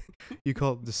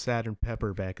the Saturn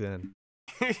Pepper back then.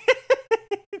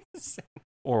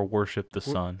 Or worship the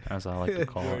sun, as I like to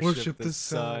call it. Worship the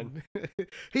sun.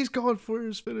 He's going for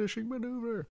his finishing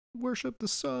maneuver. Worship the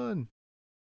sun.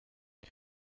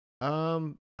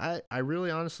 I really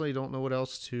honestly don't know what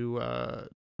else to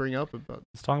bring up about.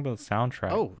 Let's talk about the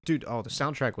soundtrack. Oh, dude! Oh, the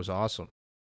soundtrack was awesome.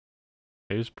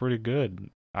 It was pretty good.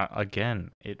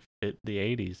 Again, it fit the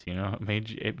 '80s. It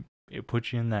made you. It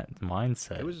put you in that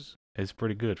mindset. It's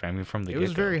pretty good. I mean, from the get-go. It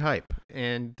was very hype,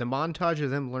 and the montage of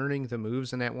them learning the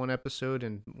moves in that one episode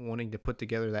and wanting to put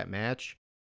together that match,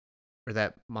 or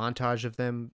that montage of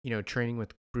them, training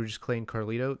with Brutus Clay and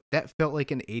Carlito, that felt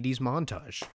like an '80s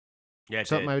montage. Yeah,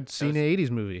 something I would see in an '80s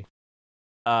movie.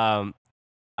 I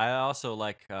also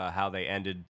like how they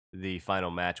ended the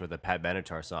final match with a Pat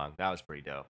Benatar song. That was pretty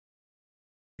dope.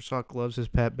 Sock loves his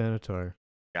Pat Benatar.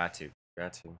 Got to.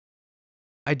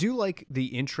 I do like the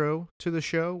intro to the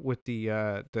show with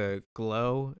the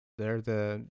glow.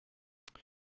 I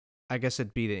guess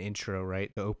it'd be the intro,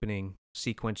 right? The opening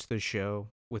sequence to the show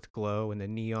with glow and the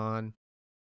neon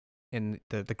and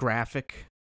the graphic,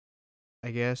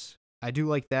 I guess. I do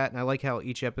like that, and I like how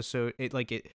each episode it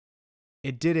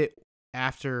did it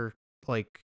after,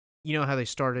 like, how they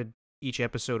started each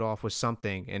episode off with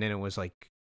something and then it was like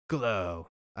glow.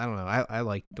 I don't know. I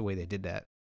like the way they did that.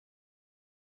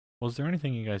 Was there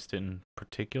anything you guys didn't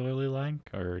particularly like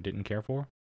or didn't care for?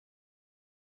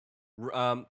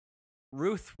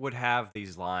 Ruth would have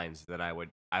these lines that I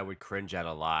would cringe at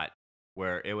a lot,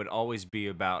 where it would always be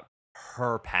about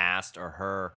her past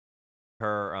or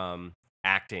her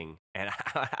acting, and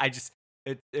I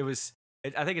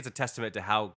think it's a testament to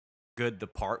how good the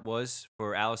part was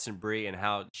for Alison Brie and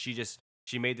how she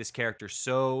made this character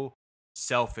so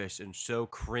selfish and so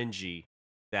cringy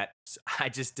that I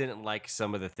just didn't like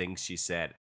some of the things she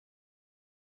said.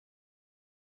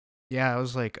 Yeah, I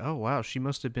was like, oh wow, she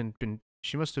must have been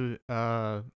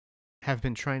have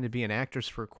been trying to be an actress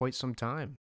for quite some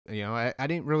time. I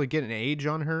didn't really get an age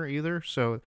on her either,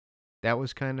 so that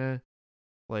was kind of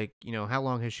like, how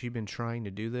long has she been trying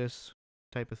to do this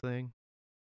type of thing?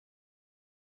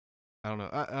 I don't know.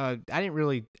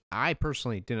 I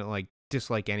personally didn't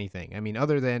dislike anything. I mean,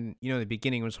 other than, the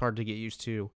beginning was hard to get used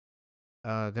to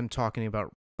them talking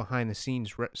about behind the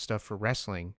scenes stuff for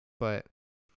wrestling, but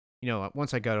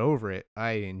once I got over it,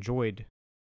 I enjoyed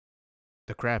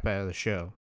the crap out of the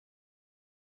show.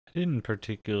 I didn't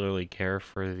particularly care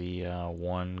for the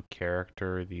one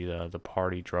character, the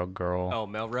party drug girl. Oh,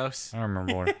 Melrose. I don't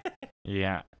remember what.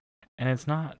 Yeah, and it's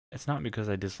not because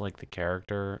I dislike the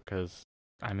character, because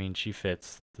I mean she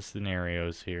fits the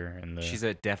scenarios here and the. She's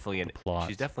definitely an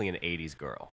 '80s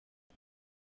girl.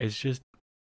 It's just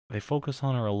they focus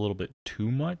on her a little bit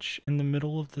too much in the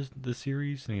middle of the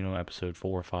series. Episode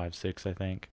 4, 5, 6, I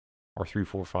think, or 3,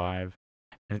 4, 5.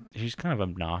 And she's kind of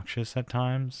obnoxious at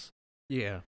times.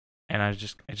 Yeah. And I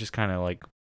just kind of like,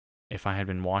 if I had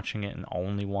been watching it and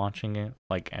only watching it,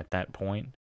 like at that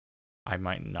point, I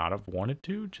might not have wanted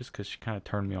to, just because she kind of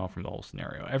turned me off from the whole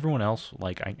scenario. Everyone else,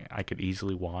 like, I could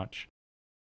easily watch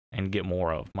and get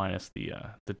more of, minus the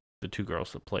two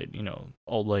girls that played,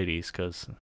 old ladies, because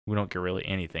We don't get really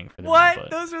anything for them. What?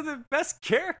 But Those are the best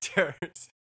characters.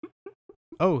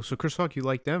 Oh, so Chris Hawk, you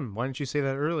like them? Why didn't you say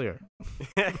that earlier?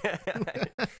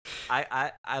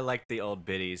 I like the old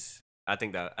biddies. I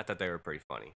thought they were pretty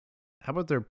funny. How about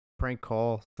their prank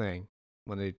call thing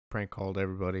when they prank called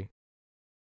everybody?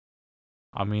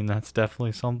 I mean, that's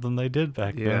definitely something they did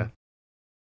back then.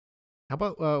 How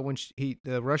about when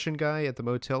the Russian guy at the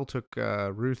motel took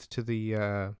Ruth to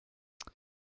the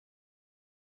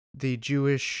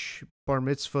Jewish bar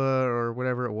mitzvah or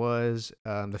whatever it was,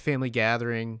 the family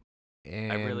gathering,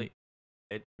 and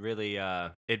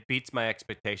It beats my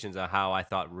expectations on how I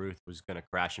thought Ruth was gonna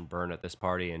crash and burn at this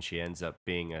party, and she ends up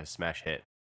being a smash hit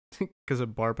because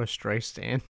of Barbra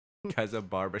Streisand. because of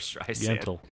Barbra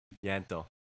Streisand. Yentl.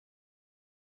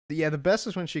 Yeah, the best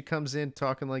is when she comes in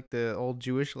talking like the old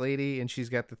Jewish lady, and she's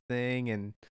got the thing,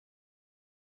 and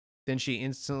then she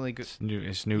instantly goes,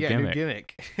 It's new new gimmick.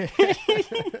 gimmick.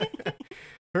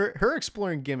 her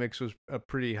exploring gimmicks was a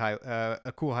pretty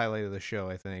a cool highlight of the show,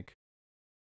 I think.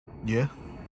 Yeah.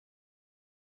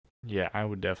 Yeah, I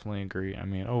would definitely agree. I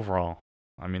mean, overall,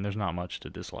 there's not much to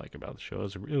dislike about the show. It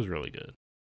was really good.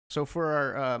 So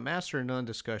for our Master and None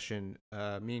discussion,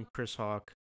 me and Chris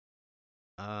Hawk,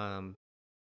 what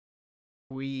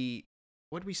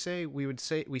did we say? We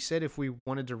said if we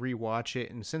wanted to rewatch it,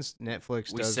 and since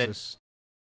Netflix does this,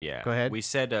 yeah. Go ahead. We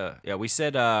said,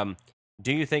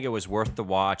 do you think it was worth the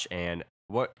watch, and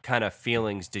what kind of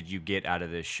feelings did you get out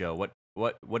of this show? What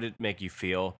did it make you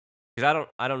feel? Because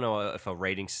I don't know if a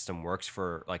rating system works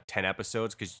for like 10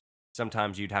 episodes, because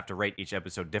sometimes you'd have to rate each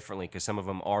episode differently, because some of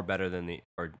them are better than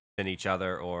each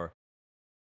other. Or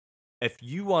if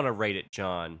you want to rate it,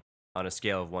 John, on a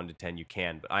scale of 1 to 10, you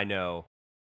can. But I know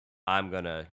I'm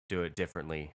gonna do it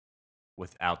differently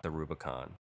without the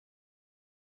Rubicon.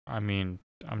 I mean,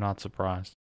 I'm not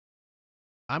surprised.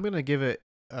 I'm gonna give it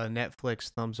a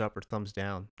Netflix thumbs up or thumbs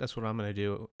down. That's what I'm gonna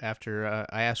do after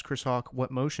I asked Chris Hawk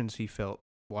what motions he felt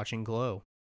watching Glow.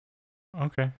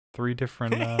 Okay, three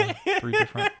different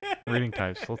reading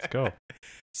types. Let's go.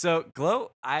 So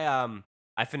Glow, I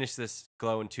finished this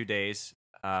Glow in 2 days,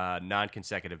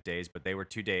 non-consecutive days, but they were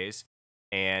 2 days,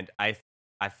 and I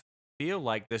feel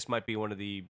like this might be one of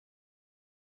the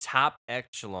top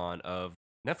echelon of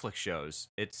Netflix shows.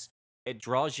 It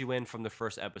draws you in from the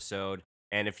first episode,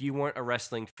 and if you weren't a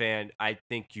wrestling fan, I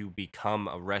think you become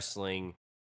a wrestling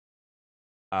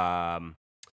fan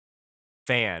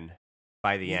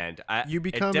by the end. You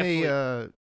become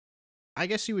I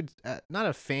guess you would not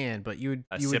a fan, but you would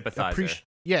sympathizer.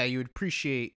 You would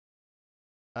appreciate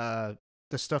the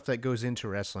stuff that goes into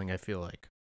wrestling. I feel like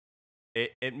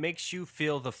it makes you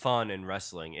feel the fun in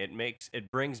wrestling.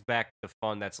 It brings back the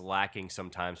fun that's lacking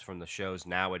sometimes from the shows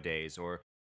nowadays, or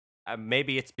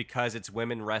maybe it's because it's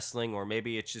women wrestling, or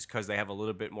maybe it's just because they have a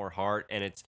little bit more heart, and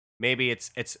it's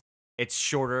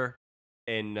shorter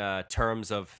in terms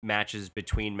of matches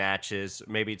between matches.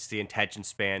 Maybe it's the attention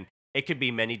span. It could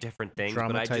be many different things.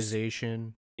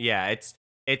 dramatization. It's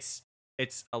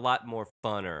a lot more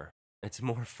funner. It's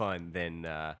more fun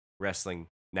than wrestling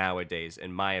nowadays,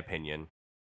 in my opinion.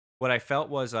 What I felt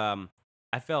was I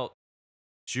felt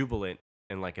jubilant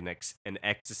and like an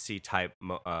ecstasy type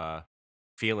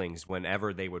feelings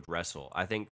whenever they would wrestle. I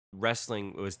think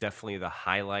wrestling was definitely the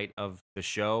highlight of the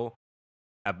show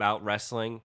about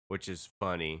wrestling, which is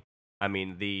funny. I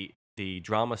mean, the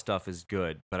drama stuff is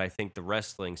good, but I think the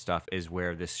wrestling stuff is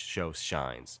where this show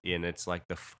shines. And it's like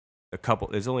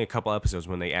there's only a couple episodes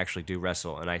when they actually do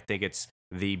wrestle, and I think it's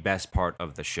the best part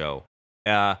of the show.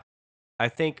 I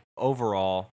think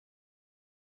overall,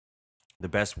 the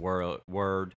best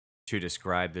word to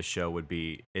describe this show would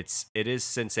be it is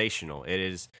sensational. It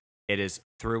is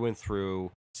through and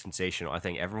through sensational. I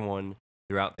think everyone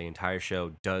throughout the entire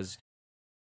show does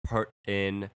put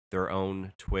in their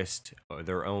own twist or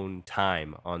their own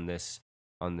time on this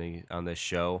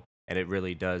show, and it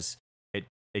really does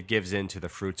it gives in to the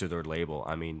fruits of their label.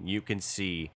 I mean, you can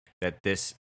see that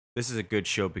this is a good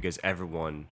show because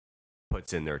everyone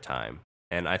puts in their time,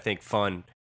 and I think fun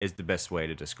is the best way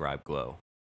to describe Glow.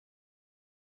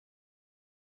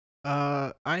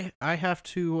 I have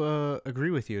to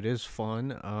agree with you. It is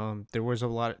fun. There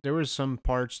was some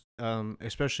parts,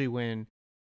 especially when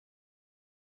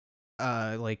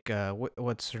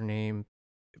what's her name?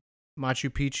 Machu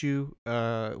Picchu,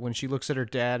 when she looks at her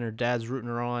dad and her dad's rooting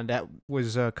her on, that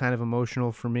was kind of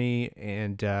emotional for me,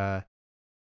 and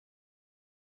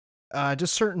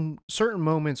just certain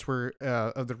moments where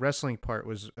of the wrestling part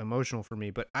was emotional for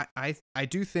me. But I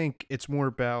do think it's more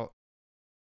about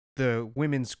the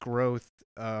women's growth,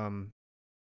 and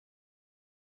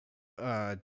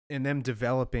them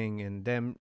developing,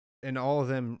 and all of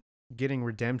them getting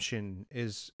redemption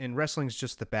is, and wrestling's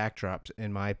just the backdrop,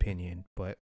 in my opinion.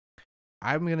 But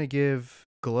I'm gonna give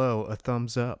Glow a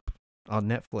thumbs up on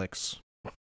Netflix.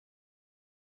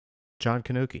 John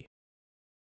Kanoki.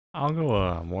 I'll go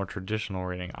a more traditional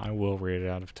rating. I will rate it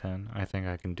out of 10. I think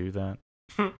I can do that.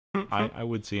 I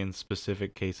would see in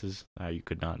specific cases you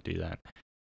could not do that.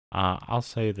 I'll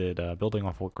say that building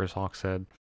off what Chris Hawk said,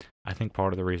 I think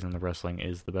part of the reason the wrestling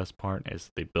is the best part is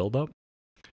the build-up.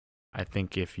 I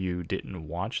think if you didn't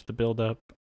watch the build-up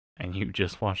and you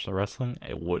just watched the wrestling,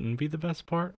 it wouldn't be the best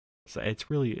part. So it's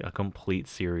really a complete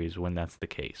series when that's the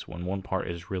case. When one part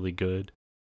is really good,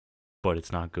 but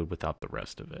it's not good without the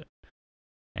rest of it.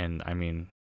 And I mean,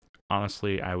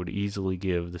 honestly, I would easily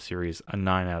give the series a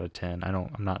 9 out of 10. I'm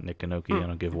not Nick Inoki. I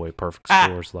don't give away perfect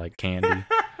scores like candy,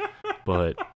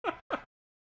 but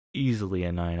easily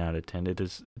a 9 out of 10.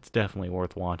 It's definitely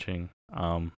worth watching.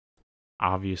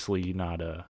 Obviously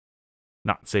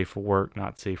not safe for work,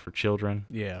 not safe for children.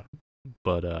 Yeah.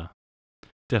 But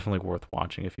definitely worth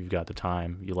watching if you've got the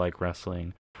time, you like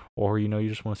wrestling, or you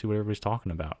just want to see what everybody's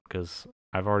talking about, because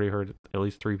I've already heard at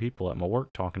least 3 people at my work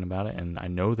talking about it, and I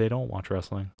know they don't watch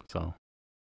wrestling, so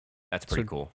That's pretty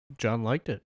cool. John liked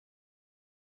it.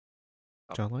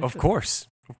 Of course,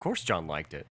 John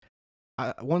liked it.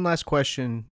 One last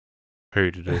question.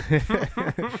 Hated it.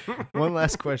 One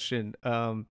last question.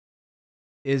 Do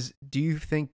you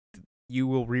think you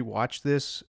will rewatch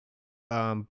this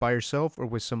by yourself or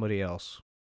with somebody else?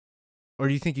 Or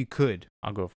do you think you could?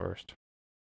 I'll go first.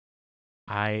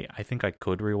 I think I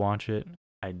could rewatch it.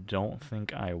 I don't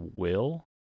think I will,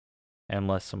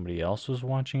 unless somebody else was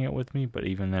watching it with me. But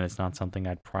even then, it's not something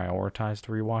I'd prioritize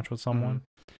to rewatch with someone.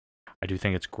 I do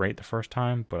think it's great the first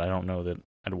time, but I don't know that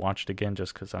I'd watch it again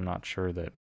just because I'm not sure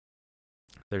that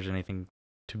there's anything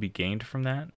to be gained from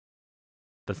that.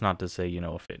 That's not to say,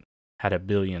 if it had 1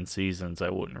 billion seasons, I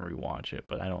wouldn't rewatch it,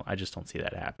 but I just don't see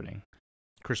that happening.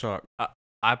 Chris Hawk.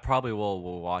 I probably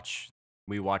will watch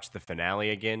the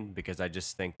finale again, because I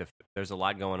just think there's a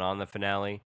lot going on in the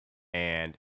finale,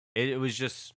 and it was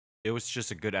just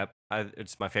a good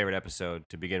it's my favorite episode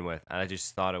to begin with. I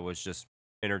just thought it was just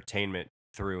entertainment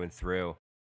through and through.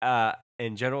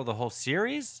 In general, the whole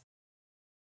series,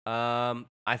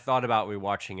 I thought about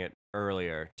rewatching it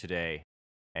earlier today,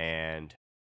 and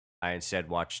I instead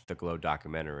watched the Glow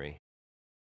documentary.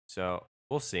 So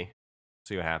we'll see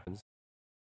what happens.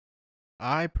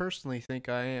 I personally think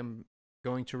I am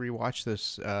going to rewatch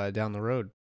this down the road.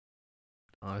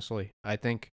 Honestly, I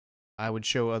think I would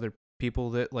show other people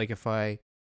that, like, if I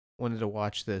wanted to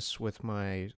watch this with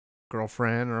my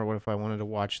girlfriend, or what if I wanted to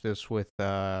watch this with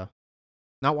not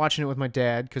watching it with my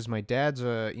dad, because my dad's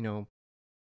I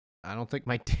don't think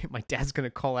my dad's gonna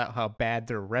call out how bad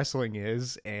their wrestling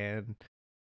is, and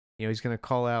he's gonna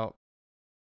call out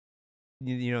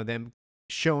them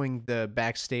showing the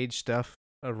backstage stuff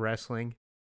of wrestling.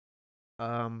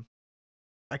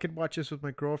 I could watch this with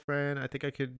my girlfriend. I think I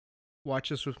could watch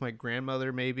this with my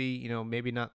grandmother, maybe.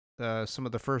 Maybe not some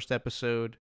of the first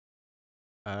episode.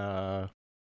 Mark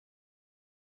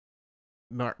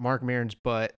Maron's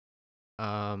butt.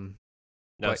 That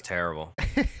was terrible.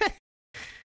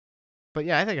 But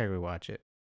yeah, I think I could watch it.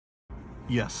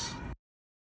 Yes.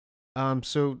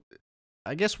 So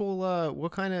I guess we'll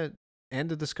kind of end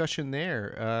the discussion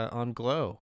there on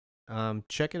Glow.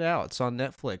 Check it out. It's on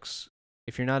Netflix.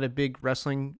 If you're not a big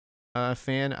wrestling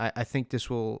fan, I think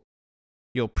you'll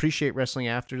appreciate wrestling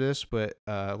after this. But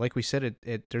like we said,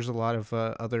 there's a lot of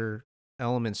other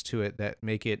elements to it that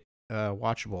make it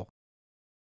watchable.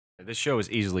 This show is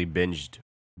easily binged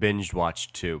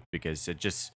watched too, because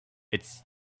it's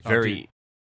very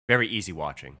very easy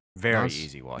watching.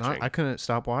 Easy watching. I couldn't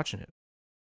stop watching it.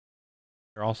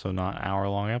 They're also not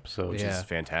hour-long episodes. Which is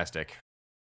fantastic.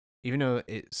 Even though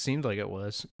it seemed like it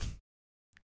was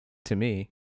to me.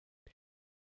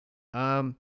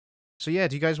 So yeah,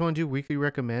 do you guys want to do weekly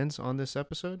recommends on this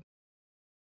episode?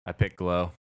 I picked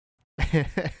Glow.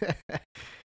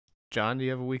 John, do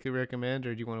you have a weekly recommend,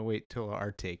 or do you want to wait till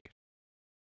our take?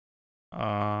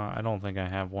 I don't think I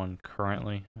have one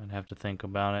currently. I'd have to think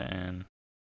about it, and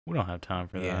we don't have time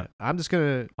for that. I'm just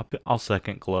gonna. I'll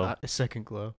second Glow. Second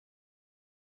Glow.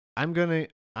 I'm gonna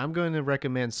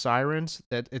recommend Sirens.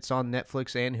 That it's on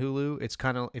Netflix and Hulu. It's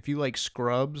kind of, if you like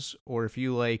Scrubs, or if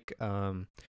you like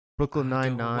Brooklyn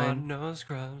Nine-Nine. No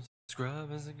Scrubs.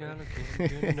 Scrubs isn't gonna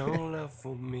get no love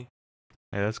for me.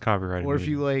 Yeah, that's copyrighted. Or if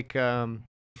you like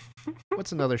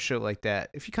what's another show like that?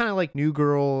 If you kind of like New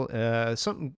Girl,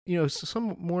 something,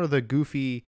 some more of the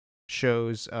goofy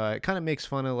shows. It kind of makes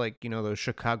fun of, like, those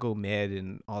Chicago Med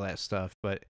and all that stuff.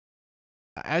 But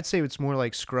I'd say it's more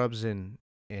like Scrubs and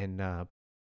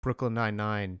Brooklyn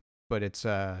Nine-Nine but it's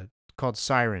called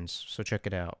Sirens, so check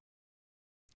it out.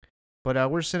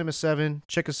 But we're Cinema 7.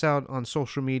 Check us out on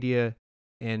social media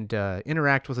and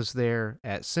interact with us there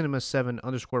at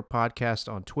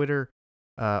Cinema7_podcast on Twitter.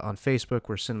 On Facebook,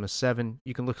 we're Cinema 7.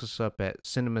 You can look us up at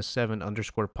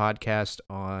Cinema7_podcast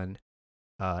on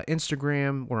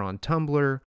Instagram. We're on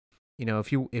Tumblr. You know,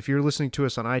 if you're listening to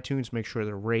us on iTunes, make sure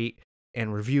to rate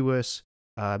and review us.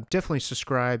 Definitely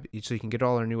subscribe so you can get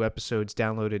all our new episodes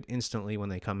downloaded instantly when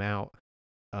they come out.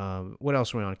 What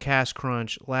else are we on? Cast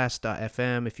Crunch,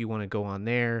 Last.fm if you want to go on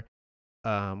there.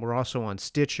 We're also on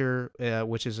Stitcher,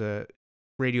 which is a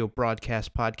radio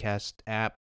broadcast podcast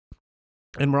app.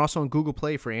 And we're also on Google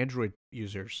Play for Android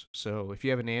users. So if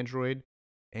you have an Android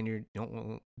and you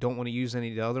don't want to use any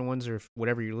of the other ones or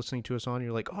whatever you're listening to us on,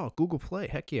 you're like, oh, Google Play,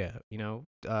 heck yeah. You know,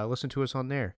 listen to us on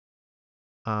there.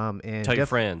 And tell your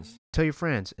friends. Tell your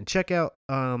friends. And check out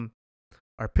our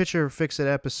Picture Fix It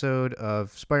episode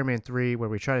of Spider-Man 3, where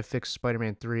we try to fix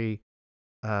Spider-Man 3.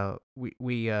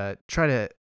 We try to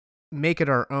make it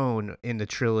our own in the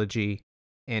trilogy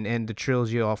and end the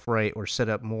trilogy off right or set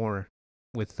up more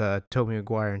with Tobey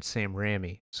Maguire and Sam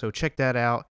Raimi. So check that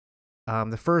out.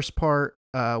 The first part,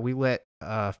 we let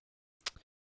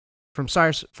from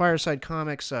Fireside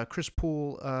Comics, Chris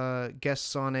Poole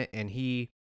guests on it, and he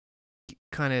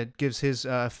kind of gives his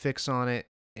fix on it,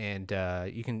 and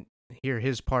you can hear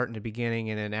his part in the beginning,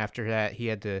 and then after that, he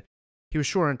was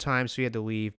short on time, so he had to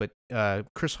leave, but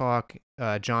Chris Hawk,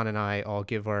 John, and I all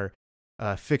give our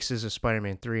fixes of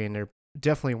Spider-Man 3, and they're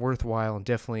definitely worthwhile and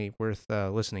definitely worth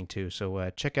listening to. So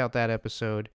check out that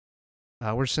episode.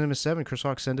 We're Cinema 7. Chris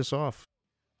Hawk, send us off.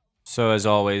 So as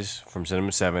always, from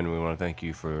Cinema 7, we want to thank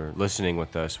you for listening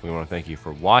with us. We want to thank you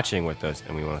for watching with us,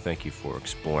 and we want to thank you for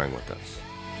exploring with us.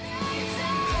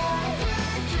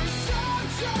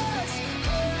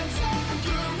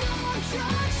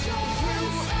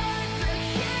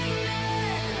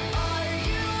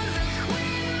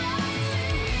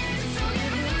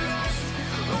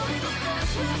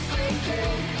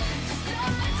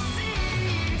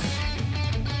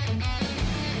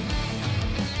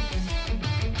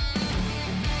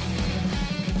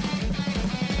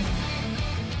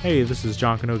 Hey, this is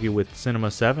John Kanoki with Cinema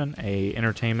 7, a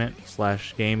entertainment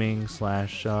 / gaming /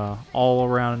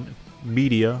 all-around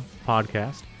media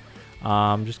podcast.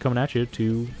 Just coming at you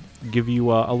to give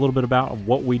you a little bit about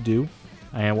what we do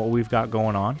and what we've got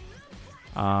going on.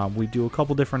 We do a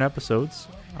couple different episodes.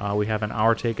 We have an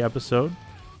Our Take episode.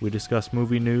 We discuss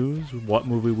movie news, what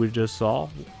movie we just saw,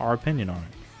 our opinion on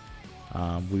it.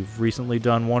 We've recently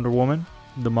done Wonder Woman,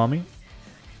 The Mummy,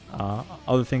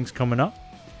 other things coming up.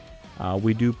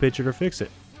 We do Pitch It or Fix It.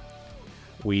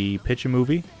 We pitch a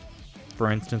movie.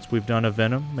 For instance, we've done a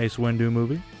Venom, Mace Windu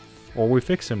movie. Or we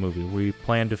fix a movie. We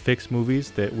plan to fix movies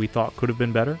that we thought could have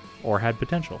been better or had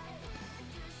potential.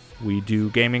 We do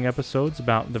gaming episodes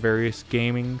about the various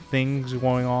gaming things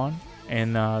going on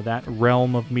in that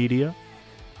realm of media.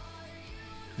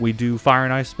 We do Fire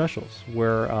and Ice specials,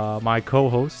 where my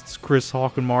co-hosts, Chris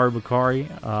Hawk and Mario Bakari,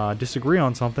 disagree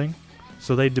on something,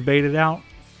 so they debate it out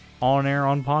on air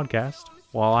on podcast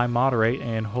while I moderate,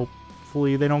 and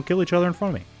hopefully they don't kill each other in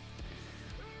front of me.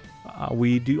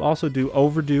 We also do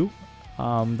Overdue,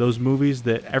 those movies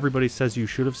that everybody says you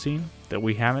should have seen that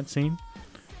we haven't seen.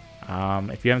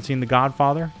 If you haven't seen The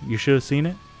Godfather, you should have seen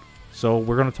it. So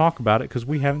we're going to talk about it because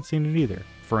we haven't seen it either,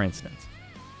 for instance.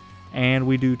 And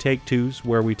we do Take Twos,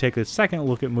 where we take a second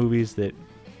look at movies that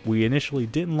we initially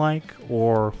didn't like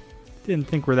or didn't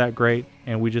think were that great,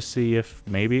 and we just see if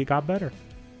maybe it got better.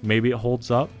 Maybe it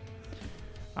holds up.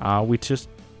 We just,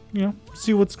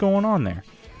 see what's going on there.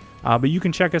 But you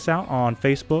can check us out on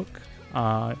Facebook,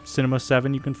 Cinema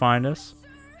 7, you can find us.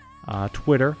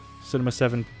 Twitter, Cinema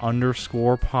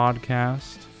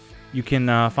 7_podcast. You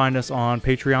can find us on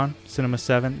Patreon, Cinema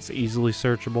 7. It's easily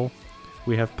searchable.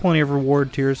 We have plenty of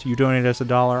reward tiers. You donate us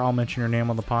 $1, I'll mention your name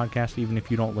on the podcast, even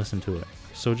if you don't listen to it.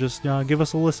 So just give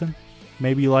us a listen.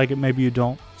 Maybe you like it, maybe you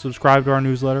don't. Subscribe to our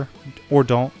newsletter, or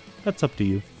don't. That's up to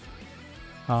you.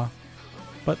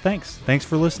 But thanks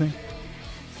for listening.